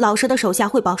后，老蛇的手下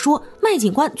汇报说，麦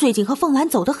警官最近和凤兰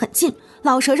走得很近。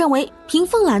老蛇认为凭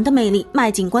凤兰的魅力，麦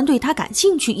警官对他感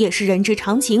兴趣也是人之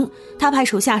常情。他派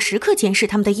手下时刻监视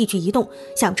他们的一举一动，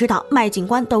想知道麦警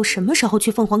官都什么时候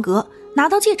去凤凰阁。拿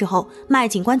到戒指后，麦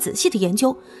警官仔细的研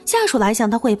究，下属来向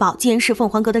他汇报监视凤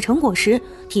凰阁的成果时，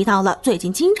提到了最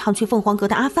近经常去凤凰阁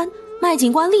的阿帆。麦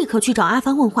警官立刻去找阿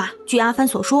帆问话，据阿帆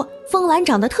所说，凤兰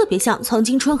长得特别像曾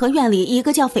经春和院里一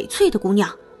个叫翡翠的姑娘，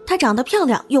她长得漂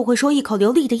亮，又会说一口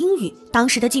流利的英语。当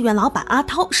时的妓院老板阿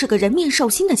涛是个人面兽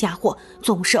心的家伙，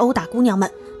总是殴打姑娘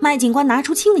们。麦警官拿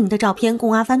出青灵的照片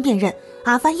供阿帆辨认，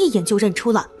阿帆一眼就认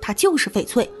出了她就是翡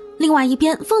翠。另外一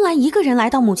边，凤兰一个人来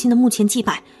到母亲的墓前祭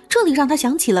拜，这里让她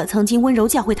想起了曾经温柔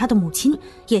教诲她的母亲，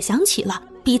也想起了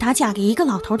逼她嫁给一个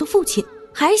老头的父亲，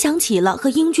还想起了和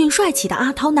英俊帅气的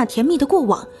阿涛那甜蜜的过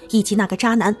往，以及那个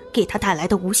渣男给她带来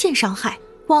的无限伤害。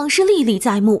往事历历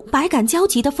在目，百感交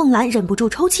集的凤兰忍不住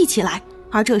抽泣起来。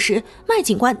而这时，麦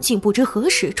警官竟不知何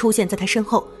时出现在他身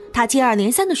后，他接二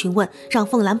连三的询问，让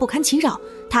凤兰不堪其扰。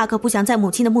他可不想在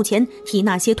母亲的墓前提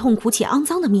那些痛苦且肮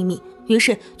脏的秘密，于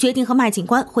是决定和麦警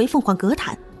官回凤凰阁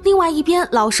谈。另外一边，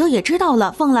老蛇也知道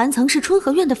了凤兰曾是春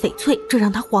和院的翡翠，这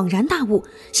让他恍然大悟。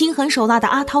心狠手辣的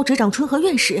阿涛执掌春和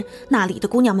院时，那里的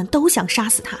姑娘们都想杀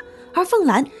死他，而凤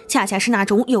兰恰恰是那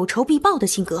种有仇必报的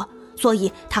性格，所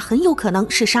以他很有可能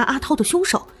是杀阿涛的凶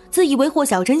手。自以为获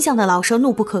晓真相的老蛇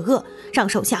怒不可遏，让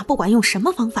手下不管用什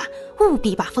么方法，务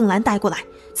必把凤兰带过来。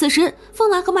此时，凤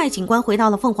兰和麦警官回到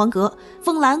了凤凰阁，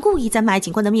凤兰故意在麦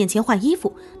警官的面前换衣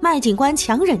服，麦警官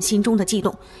强忍心中的悸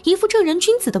动，一副正人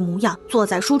君子的模样，坐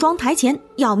在梳妆台前。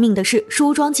要命的是，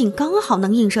梳妆镜刚好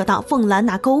能映射到凤兰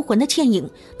那勾魂的倩影，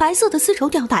白色的丝绸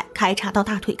吊带开叉到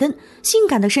大腿根，性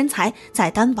感的身材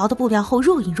在单薄的布料后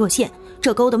若隐若现，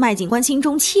这勾得麦警官心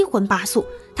中七荤八素。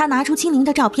他拿出青灵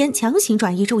的照片，强行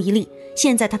转移注意力。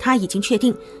现在的他已经确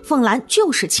定凤兰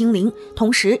就是青灵，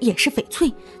同时也是翡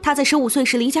翠。他在15岁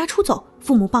时离家出走，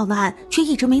父母报了案，却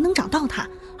一直没能找到他。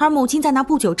而母亲在那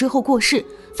不久之后过世。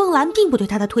凤兰并不对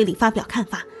他的推理发表看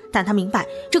法，但他明白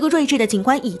这个睿智的警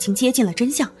官已经接近了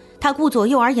真相。他顾左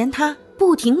右而言他，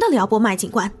不停地撩拨麦警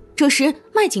官。这时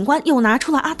麦警官又拿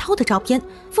出了阿涛的照片，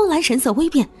凤兰神色微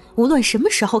变，无论什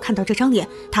么时候看到这张脸，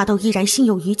他都依然心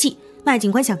有余悸。麦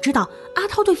警官想知道阿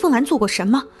涛对凤兰做过什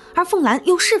么，而凤兰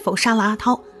又是否杀了阿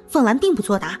涛。凤兰并不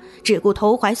作答，只顾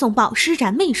投怀送抱，施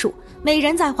展媚术。美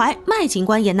人在怀，麦警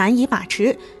官也难以把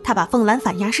持。他把凤兰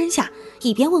反压身下，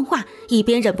一边问话，一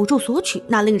边忍不住索取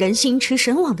那令人心驰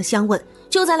神往的香吻。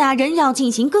就在俩人要进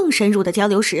行更深入的交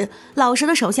流时，老蛇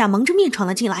的手下蒙着面闯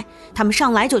了进来，他们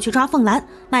上来就去抓凤兰。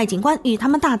麦警官与他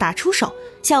们大打出手，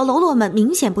小喽啰们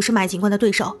明显不是麦警官的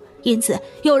对手，因此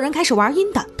有人开始玩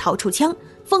阴的掏出枪。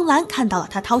凤兰看到了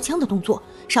他掏枪的动作，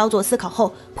稍作思考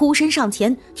后扑身上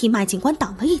前替麦警官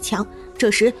挡了一枪。这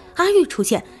时阿玉出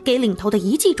现，给领头的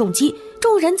一记重击，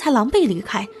众人才狼狈离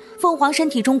开。凤凰身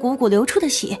体中汩汩流出的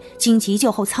血，经急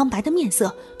救后苍白的面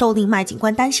色，都令麦警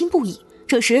官担心不已。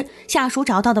这时下属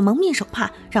找到的蒙面手帕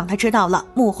让他知道了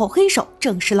幕后黑手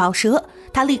正是老蛇，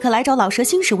他立刻来找老蛇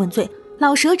兴师问罪。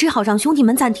老蛇只好让兄弟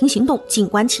们暂停行动，静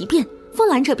观其变。凤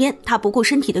兰这边，她不顾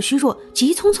身体的虚弱，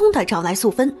急匆匆地找来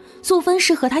素芬。素芬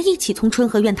是和她一起从春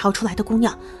和院逃出来的姑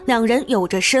娘，两人有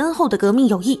着深厚的革命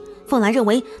友谊。凤兰认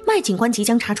为麦警官即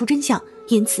将查出真相，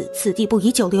因此此地不宜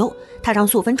久留。她让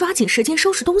素芬抓紧时间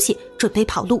收拾东西，准备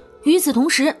跑路。与此同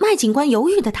时，麦警官犹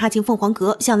豫地踏进凤凰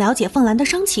阁，想了解凤兰的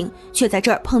伤情，却在这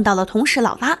儿碰到了同事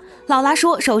老拉。老拉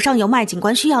说手上有麦警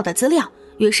官需要的资料，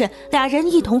于是俩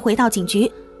人一同回到警局。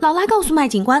老拉告诉麦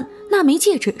警官，那枚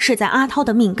戒指是在阿涛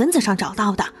的命根子上找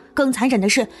到的。更残忍的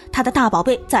是，他的大宝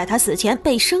贝在他死前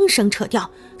被生生扯掉，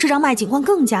这让麦警官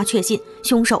更加确信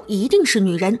凶手一定是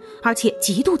女人，而且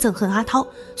极度憎恨阿涛，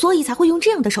所以才会用这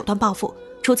样的手段报复。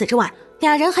除此之外，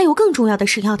俩人还有更重要的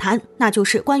事要谈，那就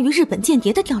是关于日本间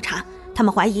谍的调查。他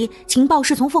们怀疑情报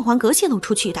是从凤凰阁泄露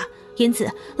出去的，因此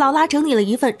老拉整理了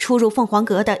一份出入凤凰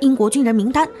阁的英国军人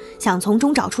名单，想从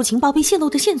中找出情报被泄露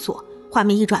的线索。画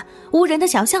面一转，无人的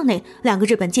小巷内，两个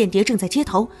日本间谍正在街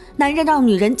头。男人让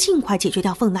女人尽快解决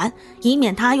掉凤兰，以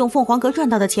免她用凤凰阁赚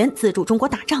到的钱资助中国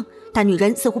打仗。但女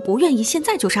人似乎不愿意现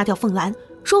在就杀掉凤兰，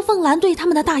说凤兰对他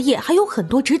们的大业还有很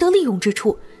多值得利用之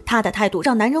处。她的态度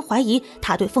让男人怀疑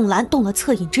她对凤兰动了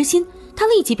恻隐之心。他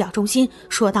立即表忠心，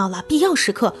说到了必要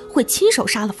时刻会亲手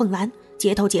杀了凤兰。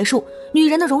街头结束，女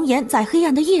人的容颜在黑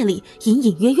暗的夜里隐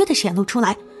隐约约地显露出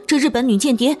来。这日本女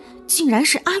间谍竟然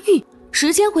是阿玉。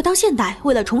时间回到现代，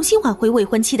为了重新挽回未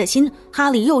婚妻的心，哈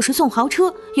利又是送豪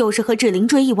车，又是和志玲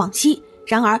追忆往昔。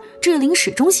然而志玲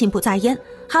始终心不在焉，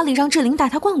哈利让志玲带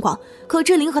他逛逛，可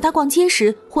志玲和他逛街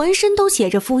时浑身都写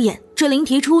着敷衍。志玲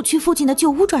提出去附近的旧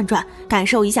屋转转，感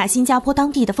受一下新加坡当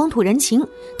地的风土人情，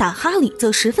但哈利则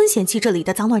十分嫌弃这里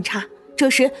的脏乱差。这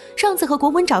时上次和国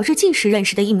文找日记时认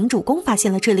识的一名主公发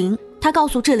现了志玲，他告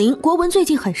诉志玲国文最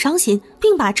近很伤心，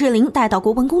并把志玲带到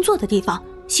国文工作的地方，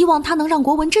希望他能让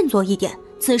国文振作一点。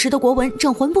此时的国文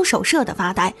正魂不守舍地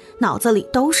发呆，脑子里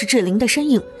都是志玲的身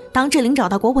影。当志玲找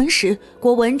到国文时，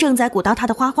国文正在鼓捣他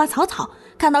的花花草草。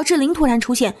看到志玲突然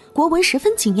出现，国文十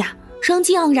分惊讶。生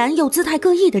机盎然又姿态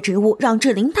各异的植物让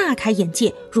志玲大开眼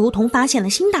界，如同发现了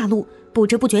新大陆。不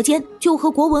知不觉间就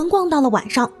和国文逛到了晚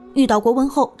上。遇到国文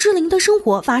后，志玲的生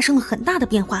活发生了很大的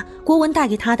变化，国文带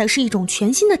给她的是一种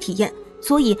全新的体验。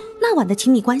所以那晚的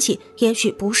亲密关系也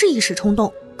许不是一时冲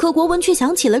动，可国文却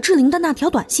想起了志玲的那条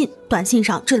短信，短信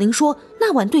上志玲说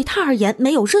那晚对他而言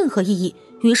没有任何意义，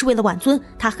于是为了挽尊，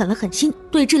他狠了狠心，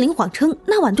对志玲谎称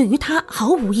那晚对于他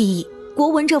毫无意义。国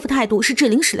文这副态度是志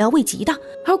玲始料未及的，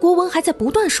而国文还在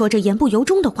不断说着言不由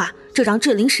衷的话，这让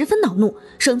志玲十分恼怒，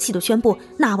生气地宣布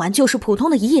那晚就是普通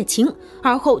的一夜情，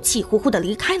而后气呼呼地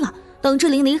离开了。等志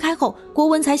玲离开后，国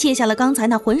文才卸下了刚才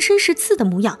那浑身是刺的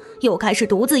模样，又开始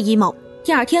独自阴谋。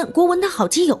第二天，国文的好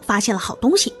基友发现了好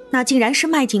东西，那竟然是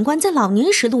麦警官在老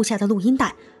年时录下的录音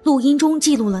带，录音中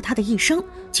记录了他的一生，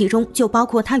其中就包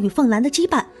括他与凤兰的羁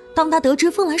绊。当他得知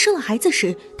凤兰生了孩子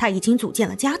时，他已经组建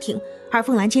了家庭，而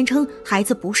凤兰坚称孩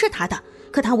子不是他的，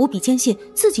可他无比坚信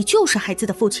自己就是孩子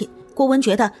的父亲。国文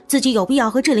觉得自己有必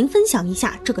要和志玲分享一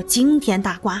下这个惊天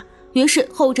大瓜，于是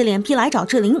厚着脸皮来找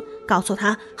志玲，告诉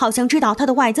他好像知道他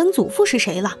的外曾祖父是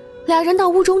谁了。俩人到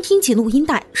屋中听起录音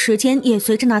带，时间也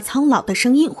随着那苍老的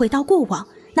声音回到过往。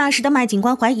那时的麦警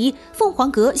官怀疑凤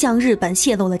凰阁向日本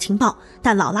泄露了情报，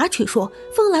但老拉却说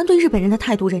凤兰对日本人的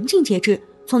态度人尽皆知。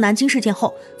从南京事件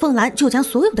后，凤兰就将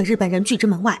所有的日本人拒之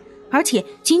门外，而且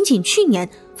仅仅去年，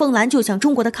凤兰就向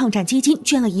中国的抗战基金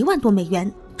捐了1万多美元，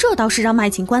这倒是让麦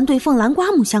警官对凤兰刮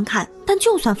目相看。但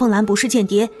就算凤兰不是间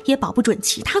谍，也保不准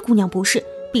其他姑娘不是，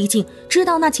毕竟知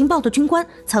道那情报的军官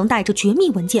曾带着绝密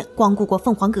文件光顾过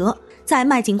凤凰阁。在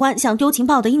麦警官向丢情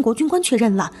报的英国军官确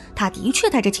认了他的确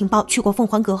带着情报去过凤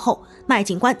凰阁后，麦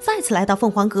警官再次来到凤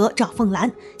凰阁找凤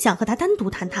兰，想和他单独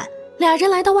谈谈。俩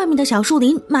人来到外面的小树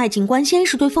林，麦警官先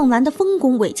是对凤兰的丰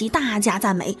功伟绩大加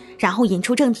赞美，然后引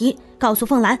出正题，告诉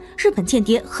凤兰日本间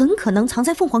谍很可能藏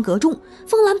在凤凰阁中。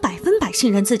凤兰100%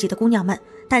信任自己的姑娘们，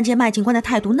但见麦警官的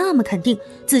态度那么肯定，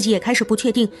自己也开始不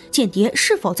确定间谍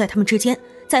是否在他们之间。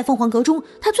在凤凰阁中，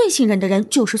他最信任的人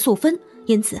就是素芬，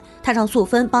因此他让素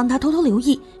芬帮他偷偷留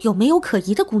意有没有可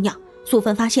疑的姑娘。素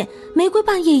芬发现玫瑰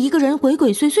半夜一个人鬼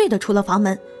鬼祟祟地出了房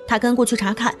门，他跟过去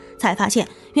查看，才发现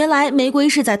原来玫瑰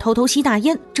是在偷偷吸大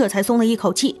烟，这才松了一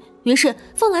口气。于是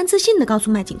凤兰自信地告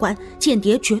诉麦警官，间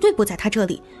谍绝对不在他这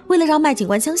里。为了让麦警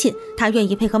官相信，他愿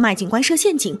意配合麦警官设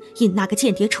陷阱，引那个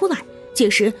间谍出来。届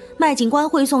时麦警官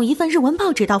会送一份日文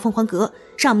报纸到凤凰阁，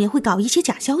上面会搞一些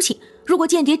假消息。如果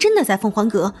间谍真的在凤凰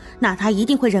阁，那他一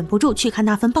定会忍不住去看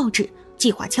那份报纸。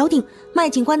计划敲定，麦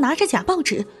警官拿着假报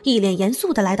纸，一脸严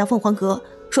肃地来到凤凰阁，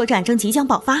说战争即将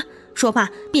爆发。说罢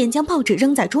便将报纸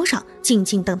扔在桌上，静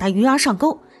静等待鱼儿上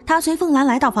钩。他随凤兰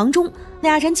来到房中，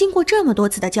俩人经过这么多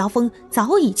次的交锋，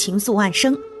早已情愫暗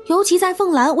生。尤其在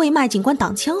凤兰为麦警官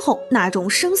挡枪后，那种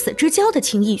生死之交的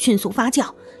情谊迅速发酵。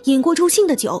饮过助兴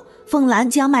的酒，凤兰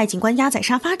将麦警官压在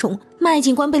沙发中，麦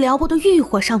警官被撩拨得欲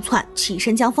火上窜，起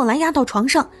身将凤兰压到床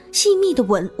上，细密的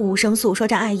吻，无声诉说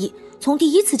着爱意。从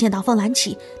第一次见到凤兰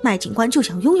起，麦警官就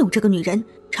想拥有这个女人，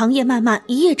长夜漫漫，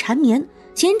一夜缠绵。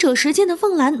前者时间的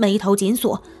凤兰眉头紧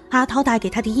锁，阿涛带给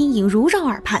她的阴影如绕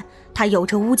耳畔，她有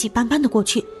着污迹斑斑的过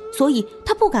去，所以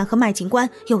她不敢和麦警官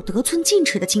有得寸进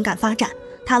尺的情感发展。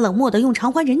她冷漠地用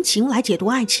偿还人情来解读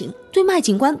爱情，对麦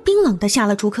警官冰冷地下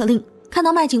了逐客令。看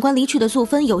到麦警官离去的素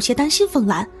芬有些担心凤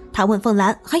兰，她问凤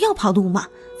兰还要跑路吗？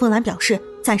凤兰表示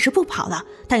暂时不跑了，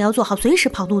但要做好随时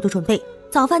跑路的准备。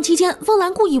早饭期间，凤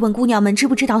兰故意问姑娘们知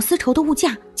不知道丝绸的物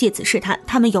价，借此试探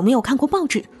她们有没有看过报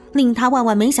纸。令她万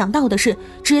万没想到的是，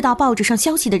知道报纸上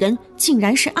消息的人竟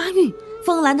然是阿玉。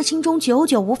凤兰的心中久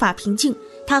久无法平静，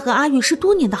她和阿玉是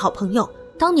多年的好朋友。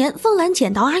当年凤兰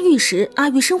捡到阿玉时，阿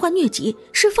玉身患疟疾，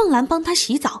是凤兰帮她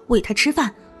洗澡喂她吃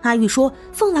饭。阿玉说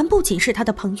凤兰不仅是她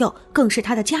的朋友，更是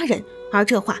她的家人，而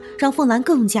这话让凤兰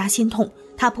更加心痛。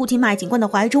她扑进麦警官的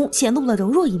怀中，显露了柔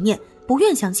弱一面，不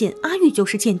愿相信阿玉就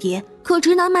是间谍。可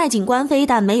直男麦警官非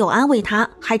但没有安慰她，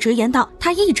还直言道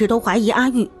他一直都怀疑阿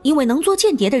玉，因为能做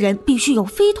间谍的人必须有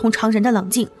非同常人的冷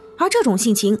静，而这种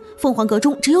性情凤凰阁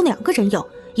中只有2个人有，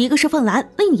一个是凤兰，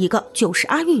另一个就是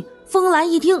阿玉。凤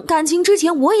兰一听，感情之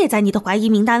前我也在你的怀疑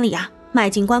名单里啊。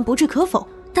麦警官不置可否，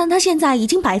但他现在已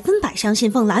经100%相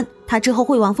信凤兰，他之后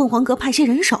会往凤凰阁派些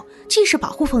人手，既是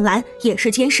保护凤兰，也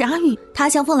是监视阿玉。他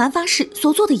向凤兰发誓，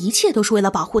所做的一切都是为了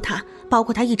保护她，包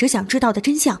括他一直想知道的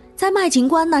真相。在麦警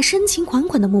官那深情款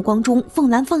款的目光中，凤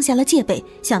兰放下了戒备，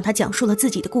向他讲述了自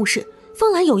己的故事。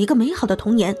凤兰有一个美好的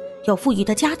童年，有富裕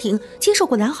的家庭，接受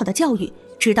过良好的教育，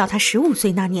直到她15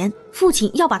岁那年，父亲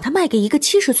要把她卖给一个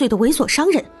70岁的猥琐商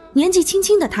人。年纪轻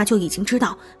轻的她就已经知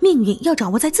道命运要掌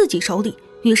握在自己手里，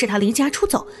于是她离家出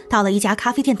走，到了一家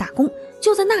咖啡店打工。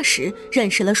就在那时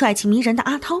认识了帅气迷人的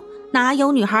阿涛，哪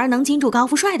有女孩能经住高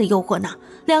富帅的诱惑呢？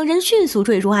两人迅速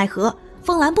坠入爱河，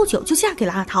凤兰不久就嫁给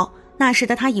了阿涛。那时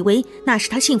的她以为那是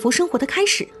她幸福生活的开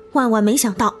始，万万没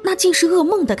想到那竟是噩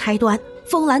梦的开端。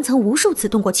凤兰曾无数次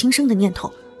动过轻生的念头，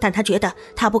但她觉得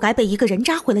她不该被一个人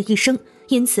渣毁了一生，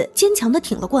因此坚强地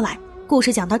挺了过来。故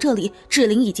事讲到这里，志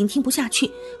玲已经听不下去，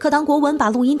可当国文把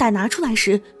录音带拿出来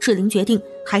时，志玲决定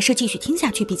还是继续听下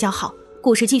去比较好。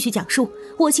故事继续讲述，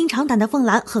卧薪尝胆的凤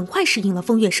兰很快适应了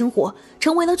风月生活，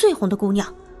成为了最红的姑娘。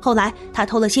后来她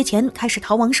偷了些钱，开始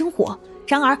逃亡生活。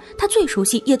然而她最熟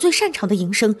悉也最擅长的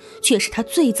营生，却是她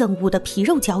最憎恶的皮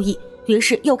肉交易，于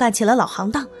是又干起了老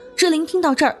行当。志玲听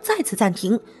到这儿再次暂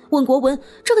停，问国文，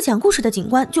这个讲故事的警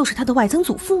官就是她的外曾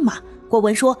祖父吗？国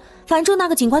文说，反正那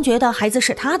个警官觉得孩子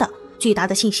是他的。巨大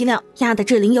的信息量压得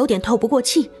志玲有点透不过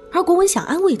气，而国文想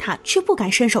安慰她，却不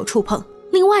敢伸手触碰。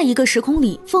另外一个时空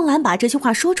里，凤兰把这句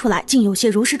话说出来，竟有些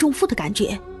如释重负的感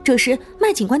觉。这时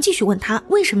麦警官继续问她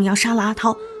为什么要杀了阿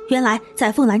涛。原来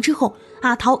在凤兰之后，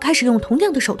阿涛开始用同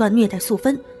样的手段虐待素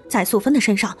芬，在素芬的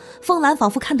身上，凤兰仿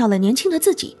佛看到了年轻的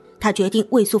自己，她决定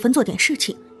为素芬做点事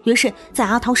情。于是在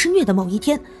阿涛施虐的某一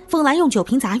天，凤兰用酒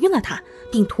瓶砸晕了他，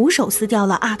并徒手撕掉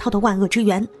了阿涛的万恶之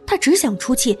源。他只想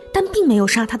出气，但并没有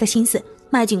杀他的心思。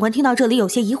麦警官听到这里有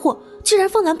些疑惑，既然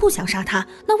凤兰不想杀他，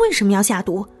那为什么要下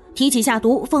毒？提起下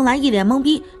毒，凤兰一脸懵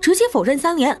逼，直接否认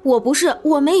3连，我不是，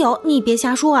我没有，你别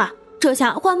瞎说啊。这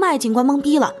下换麦警官懵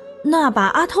逼了，那把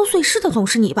阿涛碎尸的总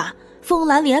是你吧？凤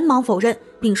兰连忙否认，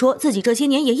并说自己这些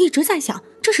年也一直在想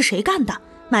这是谁干的。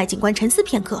麦警官沉思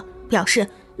片刻，表示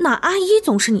那阿姨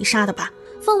总是你杀的吧？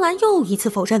凤兰又一次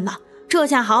否认了。这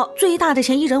下好，最大的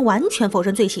嫌疑人完全否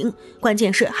认罪行，关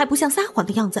键是还不像撒谎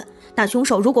的样子。那凶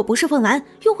手如果不是凤兰，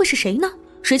又会是谁呢？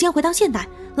时间回到现代，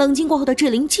冷静过后的志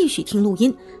玲继续听录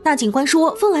音。那警官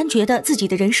说，凤兰觉得自己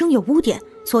的人生有污点，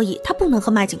所以她不能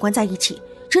和麦警官在一起。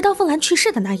直到凤兰去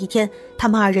世的那一天，他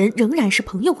们二人仍然是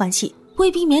朋友关系。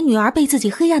为避免女儿被自己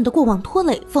黑暗的过往拖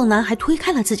累，凤兰还推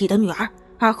开了自己的女儿。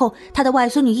而后，她的外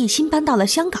孙女一心搬到了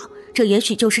香港，这也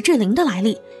许就是志玲的来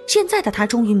历。现在的她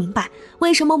终于明白，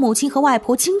为什么母亲和外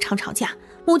婆经常吵架，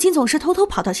母亲总是偷偷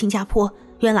跑到新加坡，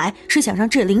原来是想让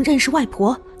志玲认识外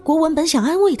婆。国文本想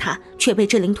安慰她，却被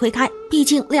志玲推开，毕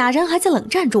竟俩人还在冷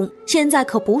战中，现在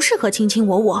可不适合卿卿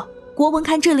我我。国文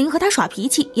看志玲和他耍脾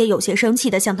气，也有些生气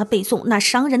地向他背诵那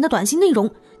伤人的短信内容，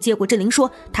结果志玲说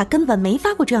他根本没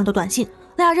发过这样的短信，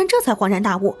俩人这才恍然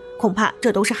大悟，恐怕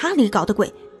这都是哈利搞的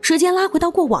鬼。时间拉回到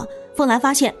过往，凤兰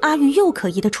发现阿玉又可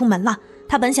疑地出门了，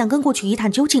她本想跟过去一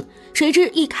探究竟，谁知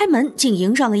一开门竟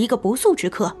迎上了一个不速之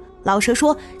客。老蛇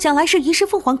说想来是遗失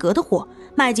凤凰阁的货，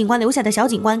麦警官留下的小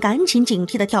警官赶紧警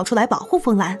惕地跳出来保护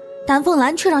凤兰，但凤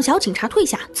兰却让小警察退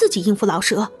下，自己应付老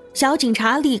蛇。小警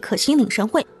察立刻心领神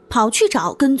会，跑去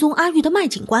找跟踪阿玉的麦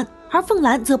警官，而凤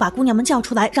兰则把姑娘们叫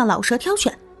出来让老蛇挑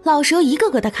选。老蛇一个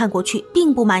个的看过去，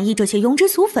并不满意这些庸脂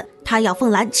俗粉，他要凤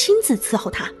兰亲自伺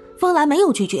候他。凤兰没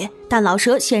有拒绝，但老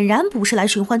蛇显然不是来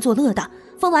寻欢作乐的。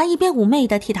凤兰一边妩媚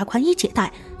地替他宽衣解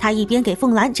带，他一边给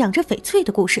凤兰讲着翡翠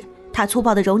的故事。他粗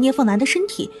暴地揉捏凤兰的身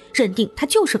体，认定她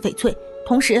就是翡翠，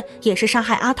同时也是杀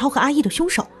害阿涛和阿义的凶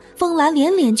手。凤兰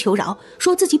连连求饶，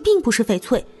说自己并不是翡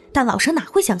翠，但老蛇哪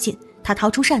会相信？他掏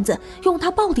出扇子，用它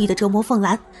暴力地折磨凤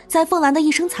兰。在凤兰的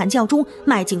一声惨叫中，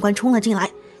麦警官冲了进来，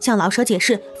向老蛇解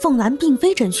释凤兰并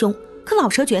非真凶。可老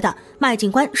蛇觉得麦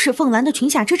警官是凤兰的群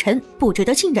下之臣，不值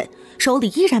得信任，手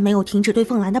里依然没有停止对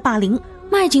凤兰的霸凌。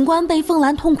麦警官被凤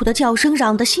兰痛苦的叫声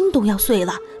嚷得心都要碎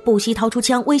了，不惜掏出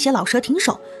枪威胁老蛇停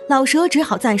手。老蛇只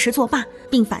好暂时作罢，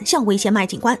并反向威胁麦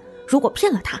警官，如果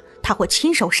骗了他，他会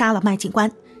亲手杀了麦警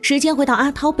官。时间回到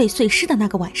阿涛被碎尸的那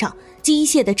个晚上，机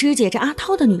械地肢解着阿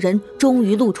涛的女人终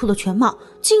于露出了全貌，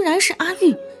竟然是阿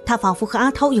玉。她仿佛和阿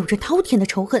涛有着滔天的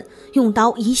仇恨，用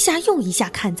刀一下又一下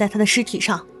砍在他的尸体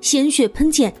上，鲜血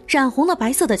喷溅，染红了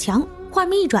白色的墙。画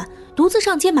面一转，独自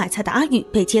上街买菜的阿玉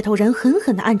被街头人狠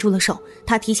狠地按住了手，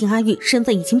他提醒阿玉身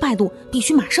份已经败露，必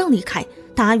须马上离开。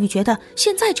但阿玉觉得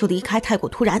现在就离开太过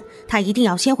突然，他一定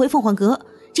要先回凤凰阁。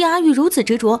见阿玉如此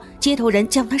执着，街头人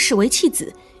将他视为弃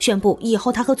子，宣布以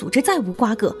后他和组织再无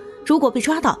瓜葛，如果被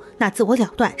抓到，那自我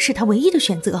了断是他唯一的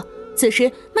选择。此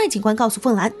时麦警官告诉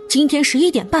凤兰，今天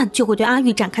11点半就会对阿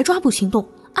玉展开抓捕行动。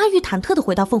阿玉忐忑地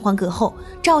回到凤凰阁后，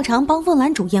照常帮凤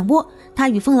兰煮燕窝。她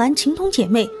与凤兰情同姐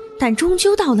妹，但终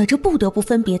究到了这不得不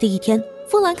分别的一天。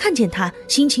凤兰看见她，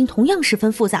心情同样十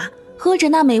分复杂，喝着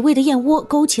那美味的燕窝，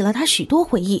勾起了她许多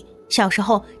回忆。小时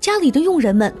候，家里的佣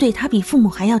人们对她比父母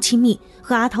还要亲密。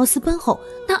和阿桃私奔后，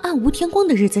那暗无天光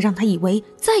的日子让她以为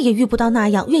再也遇不到那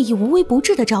样愿意无微不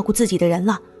至地照顾自己的人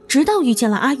了。直到遇见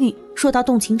了阿玉，说到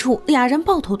动情处，俩人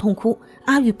抱头痛哭。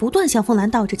阿玉不断向凤兰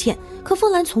道着歉，可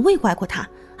凤兰从未怪过他。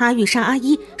阿玉杀阿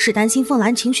一是担心凤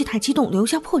兰情绪太激动留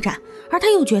下破绽，而他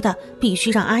又觉得必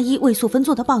须让阿一为素芬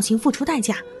做的暴行付出代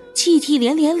价。泣涕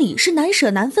连连里是难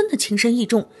舍难分的情深意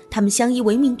重，他们相依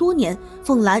为命多年，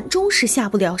凤兰终是下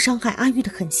不了伤害阿玉的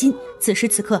狠心。此时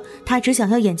此刻，他只想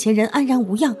要眼前人安然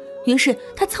无恙，于是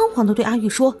他仓皇地对阿玉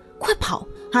说：“快跑！”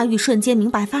阿玉瞬间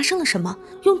明白发生了什么，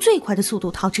用最快的速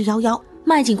度逃之夭夭。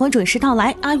麦警官准时到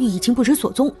来，阿玉已经不知所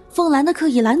踪。凤兰的刻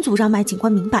意拦阻让麦警官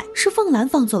明白是凤兰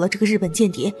放走了这个日本间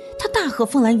谍，他大喝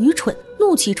凤兰愚蠢，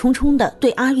怒气冲冲地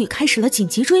对阿玉开始了紧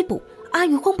急追捕。阿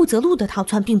玉慌不择路的逃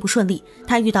窜并不顺利，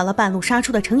他遇到了半路杀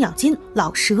出的程咬金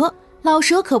老蛇。老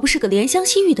蛇可不是个怜香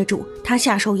惜玉的主，他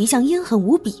下手一向阴狠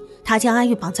无比。他将阿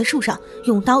玉绑在树上，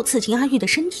用刀刺进阿玉的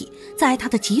身体，在他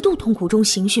的极度痛苦中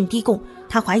刑讯逼供。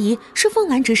他怀疑是凤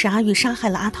兰指使阿玉杀害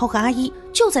了阿涛和阿一。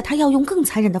就在他要用更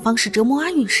残忍的方式折磨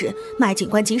阿玉时，麦警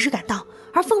官及时赶到，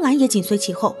而凤兰也紧随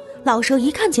其后。老蛇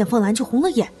一看见凤兰就红了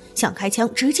眼，想开枪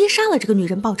直接杀了这个女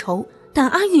人报仇。但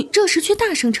阿玉这时却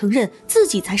大声承认自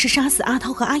己才是杀死阿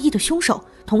涛和阿一的凶手，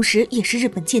同时也是日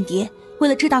本间谍。为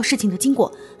了知道事情的经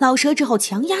过，老蛇只好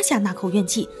强压下那口怨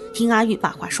气，听阿玉把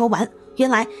话说完。原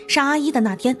来杀阿一的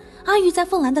那天，阿玉在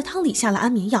凤兰的汤里下了安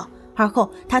眠药，而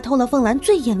后他偷了凤兰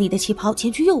最艳丽的旗袍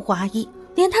前去诱惑阿一，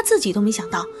连他自己都没想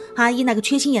到阿一那个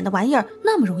缺心眼的玩意儿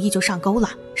那么容易就上钩了，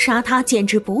杀他简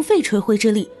直不费吹灰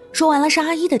之力。说完了杀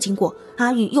阿一的经过，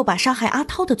阿玉又把杀害阿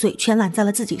涛的罪全揽在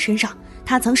了自己身上。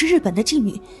她曾是日本的妓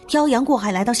女，漂洋过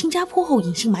海来到新加坡后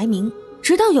隐姓埋名，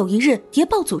直到有一日谍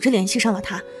报组织联系上了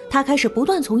她，她开始不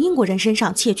断从英国人身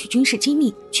上窃取军事机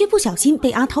密，却不小心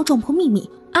被阿涛撞破秘密。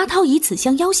阿涛以此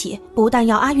相要挟，不但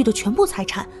要阿玉的全部财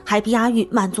产，还逼阿玉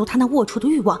满足他那龌龊的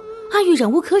欲望。阿玉忍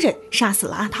无可忍，杀死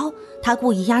了阿涛。他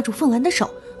故意压住凤兰的手，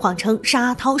谎称杀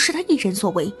阿涛是他一人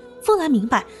所为。凤兰明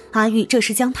白阿玉这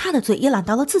是将他的罪也揽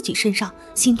到了自己身上，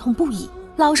心痛不已。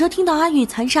老蛇听到阿玉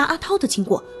残杀阿涛的经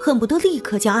过，恨不得立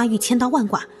刻将阿玉千刀万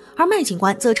剐，而麦警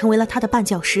官则成为了他的绊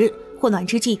脚石。混乱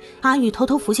之际，阿玉偷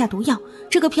偷服下毒药，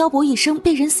这个漂泊一生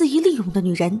被人肆意利用的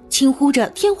女人，轻呼着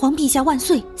天皇陛下万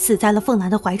岁，死在了凤兰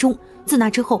的怀中。自那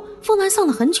之后，凤兰丧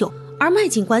了很久，而麦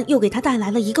警官又给他带来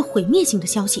了一个毁灭性的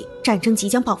消息，战争即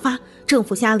将爆发，政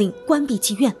府下令关闭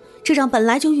妓院，这让本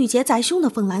来就郁结在胸的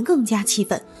凤兰更加气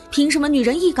愤。凭什么女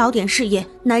人一搞点事业，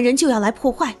男人就要来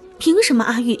破坏？凭什么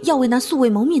阿玉要为那素未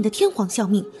谋面的天皇效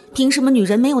命？凭什么女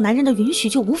人没有男人的允许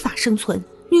就无法生存？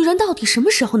女人到底什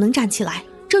么时候能站起来？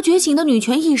这觉醒的女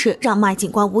权意识让麦警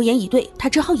官无言以对，他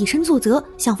只好以身作则，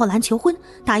向凤兰求婚，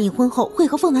答应婚后会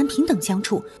和凤兰平等相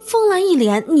处。凤兰一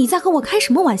脸你在和我开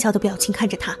什么玩笑的表情看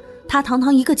着他，他堂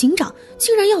堂一个警长，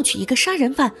竟然要娶一个杀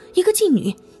人犯，一个妓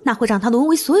女，那会让他沦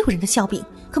为所有人的笑柄。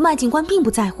可麦警官并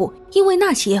不在乎，因为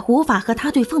那些无法和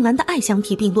他对凤兰的爱相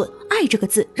提并论。爱这个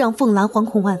字让凤兰惶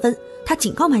恐万分，他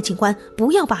警告麦警官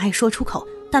不要把爱说出口，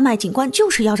但麦警官就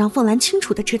是要让凤兰清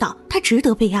楚地知道他值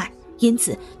得被爱。因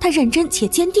此他认真且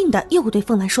坚定地又对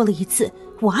凤兰说了一次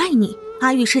我爱你。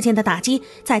阿玉事件的打击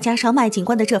再加上麦警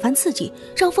官的这番刺激，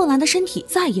让凤兰的身体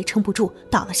再也撑不住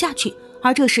倒了下去。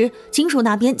而这时警署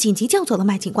那边紧急叫走了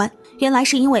麦警官，原来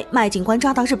是因为麦警官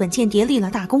抓到日本间谍立了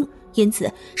大功，因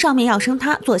此上面要升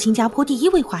他做新加坡第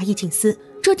1位华裔警司。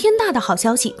这天大的好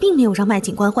消息并没有让麦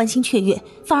警官欢欣雀跃，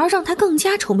反而让他更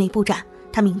加愁眉不展。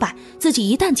他明白自己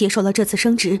一旦接受了这次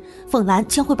升职，凤兰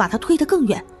将会把他推得更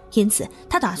远，因此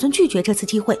他打算拒绝这次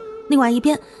机会。另外一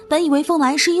边，本以为凤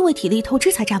兰是因为体力透支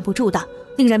才站不住的，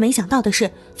令人没想到的是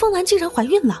凤兰竟然怀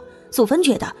孕了。素芬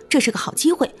觉得这是个好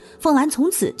机会，凤兰从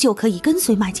此就可以跟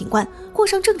随麦警官过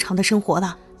上正常的生活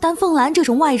了。但凤兰这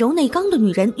种外柔内刚的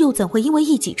女人又怎会因为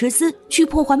一己之私去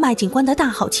破坏麦警官的大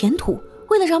好前途？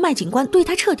为了让麦警官对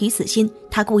她彻底死心，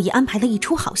她故意安排了一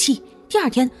出好戏。第二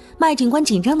天，麦警官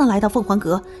紧张地来到凤凰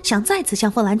阁，想再次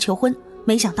向凤兰求婚，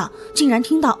没想到竟然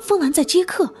听到凤兰在接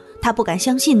客。他不敢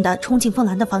相信地冲进凤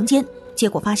兰的房间，结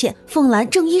果发现凤兰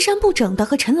正衣衫不整地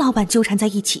和陈老板纠缠在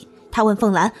一起。他问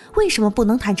凤兰为什么不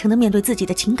能坦诚地面对自己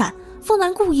的情感，凤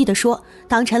兰故意地说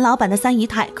当陈老板的三姨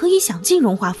太可以享尽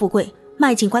荣华富贵。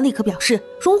麦警官立刻表示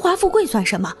荣华富贵算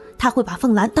什么，他会把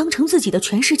凤兰当成自己的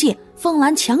全世界。凤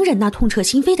兰强忍那痛彻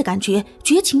心扉的感觉，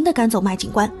绝情地赶走麦警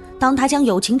官。当他将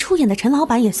友情出演的陈老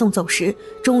板也送走时，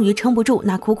终于撑不住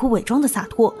那苦苦伪装的洒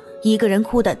脱，一个人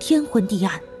哭得天昏地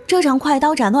暗。这场快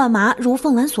刀斩乱麻如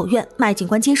凤兰所愿，麦警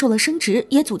官接受了升职，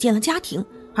也组建了家庭。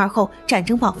而后战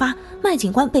争爆发，麦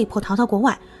警官被迫逃到国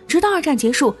外，直到二战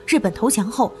结束，日本投降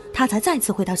后，他才再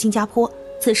次回到新加坡。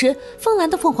此时凤兰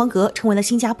的凤凰阁成为了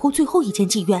新加坡最后一间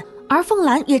妓院，而凤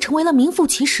兰也成为了名副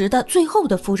其实的最后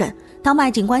的夫人。当麦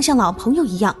警官像老朋友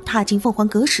一样踏进凤凰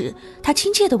阁时，他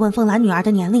亲切地问凤兰女儿的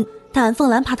年龄，但凤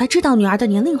兰怕他知道女儿的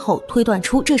年龄后推断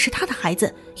出这是他的孩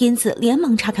子，因此连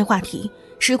忙岔开话题。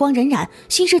时光荏苒，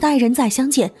昔日的爱人再相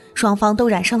见，双方都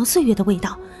染上了岁月的味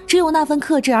道，只有那份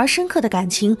克制而深刻的感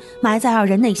情埋在二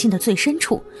人内心的最深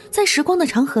处，在时光的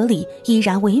长河里依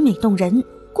然唯美动人。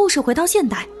故事回到现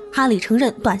代，哈里承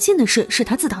认短信的事是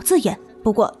他自导自演，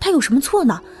不过他有什么错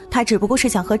呢？他只不过是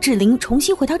想和志玲重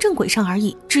新回到正轨上而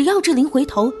已，只要志玲回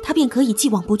头，他便可以既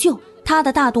往不咎。他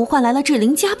的大度换来了志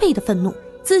玲加倍的愤怒，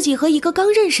自己和一个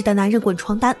刚认识的男人滚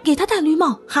床单，给他戴绿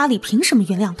帽，哈里凭什么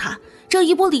原谅他？这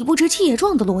一波理不直气也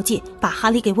壮的逻辑把哈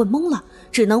里给问懵了，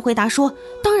只能回答说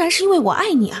当然是因为我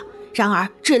爱你啊。然而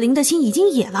志玲的心已经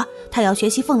野了，她要学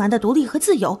习凤兰的独立和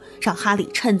自由，让哈里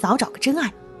趁早找个真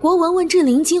爱。国文问志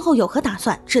玲今后有何打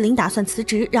算，志玲打算辞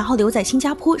职，然后留在新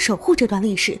加坡守护这段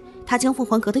历史。她将凤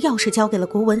凰阁的钥匙交给了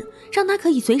国文，让他可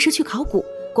以随时去考古。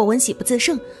国文喜不自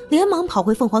胜，连忙跑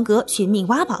回凤凰阁寻命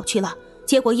挖宝去了。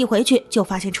结果一回去就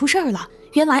发现出事儿了。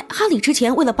原来哈里之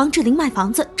前为了帮志玲卖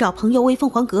房子，找朋友为凤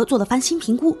凰阁做了翻新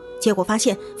评估，结果发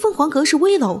现凤凰阁是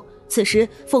危楼。此时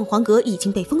凤凰阁已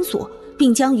经被封锁，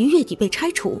并将于月底被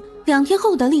拆除。2天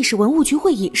后的历史文物局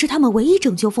会议是他们唯一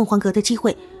拯救凤凰阁的机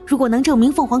会。如果能证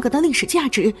明凤凰阁的历史价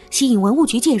值，吸引文物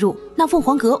局介入，那凤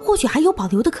凰阁或许还有保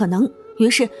留的可能。于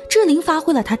是志玲发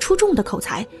挥了她出众的口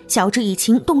才，晓之以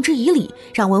情，动之以理，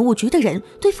让文物局的人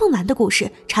对凤兰的故事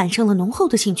产生了浓厚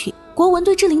的兴趣。国文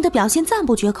对志玲的表现赞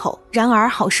不绝口。然而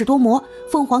好事多磨，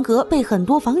凤凰阁被很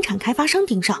多房产开发商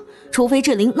盯上，除非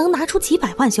志玲能拿出几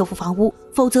百万修复房屋，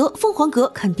否则凤凰阁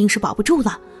肯定是保不住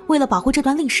了。为了保护这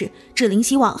段历史，志玲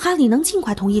希望哈里能尽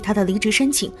快同意她的离职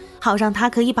申请，好让她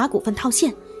可以把股份套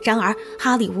现。然而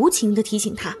哈利无情地提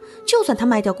醒他，就算他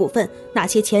卖掉股份，那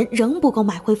些钱仍不够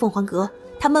买回凤凰阁。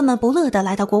他闷闷不乐地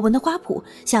来到国文的花圃，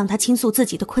向他倾诉自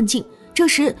己的困境。这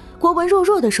时国文弱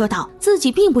弱地说道，自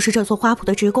己并不是这座花圃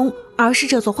的职工，而是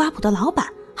这座花圃的老板。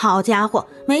好家伙，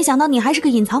没想到你还是个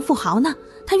隐藏富豪呢。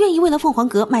他愿意为了凤凰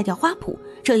阁卖掉花圃，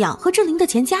这样和志玲的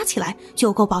钱加起来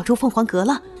就够保住凤凰阁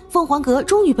了。凤凰阁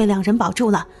终于被两人保住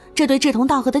了，这对志同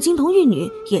道合的金童玉女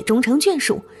也终成眷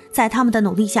属。在他们的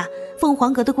努力下，凤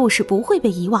凰阁的故事不会被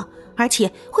遗忘，而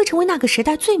且会成为那个时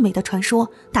代最美的传说，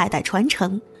代代传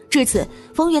承。至此，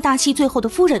风月大戏最后的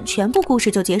夫人全部故事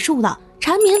就结束了。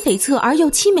缠绵悱恻而又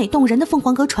凄美动人的凤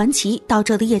凰阁传奇到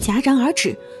这里也戛然而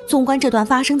止。纵观这段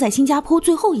发生在新加坡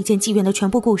最后一间妓院的全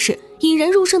部故事，引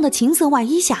人入胜的情色外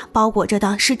衣下包裹着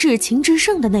的是至情至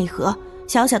圣的内核。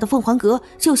小小的凤凰阁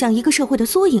就像一个社会的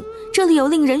缩影，这里有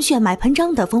令人血脉喷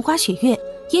张的风花雪月，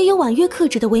也有婉约克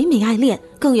制的唯美爱恋，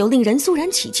更有令人肃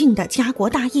然起敬的家国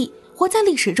大义。活在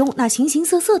历史中那形形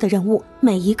色色的人物，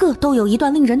每一个都有一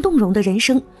段令人动容的人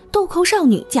生。豆蔻少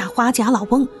女嫁花甲老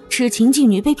翁，痴情妓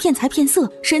女被骗财骗色，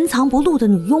深藏不露的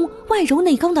女佣，外柔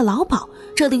内刚的老鸨，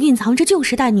这里蕴藏着旧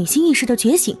时代女性意识的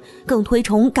觉醒，更推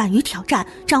崇敢于挑战、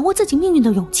掌握自己命运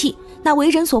的勇气。那为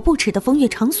人所不齿的风月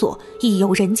场所，亦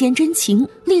有人间真情。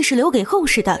历史留给后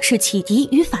世的是启迪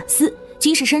与反思，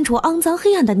即使身处肮脏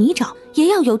黑暗的泥沼，也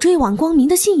要有追往光明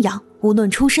的信仰。无论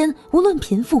出身，无论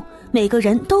贫富，每个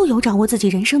人都有掌握自己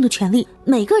人生的权利，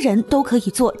每个人都可以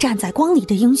做站在光里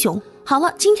的英雄。好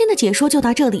了，今天的解说就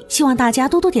到这里，希望大家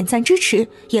多多点赞支持，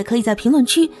也可以在评论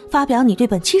区发表你对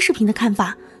本期视频的看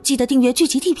法。记得订阅剧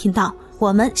集地频道，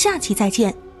我们下期再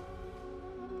见。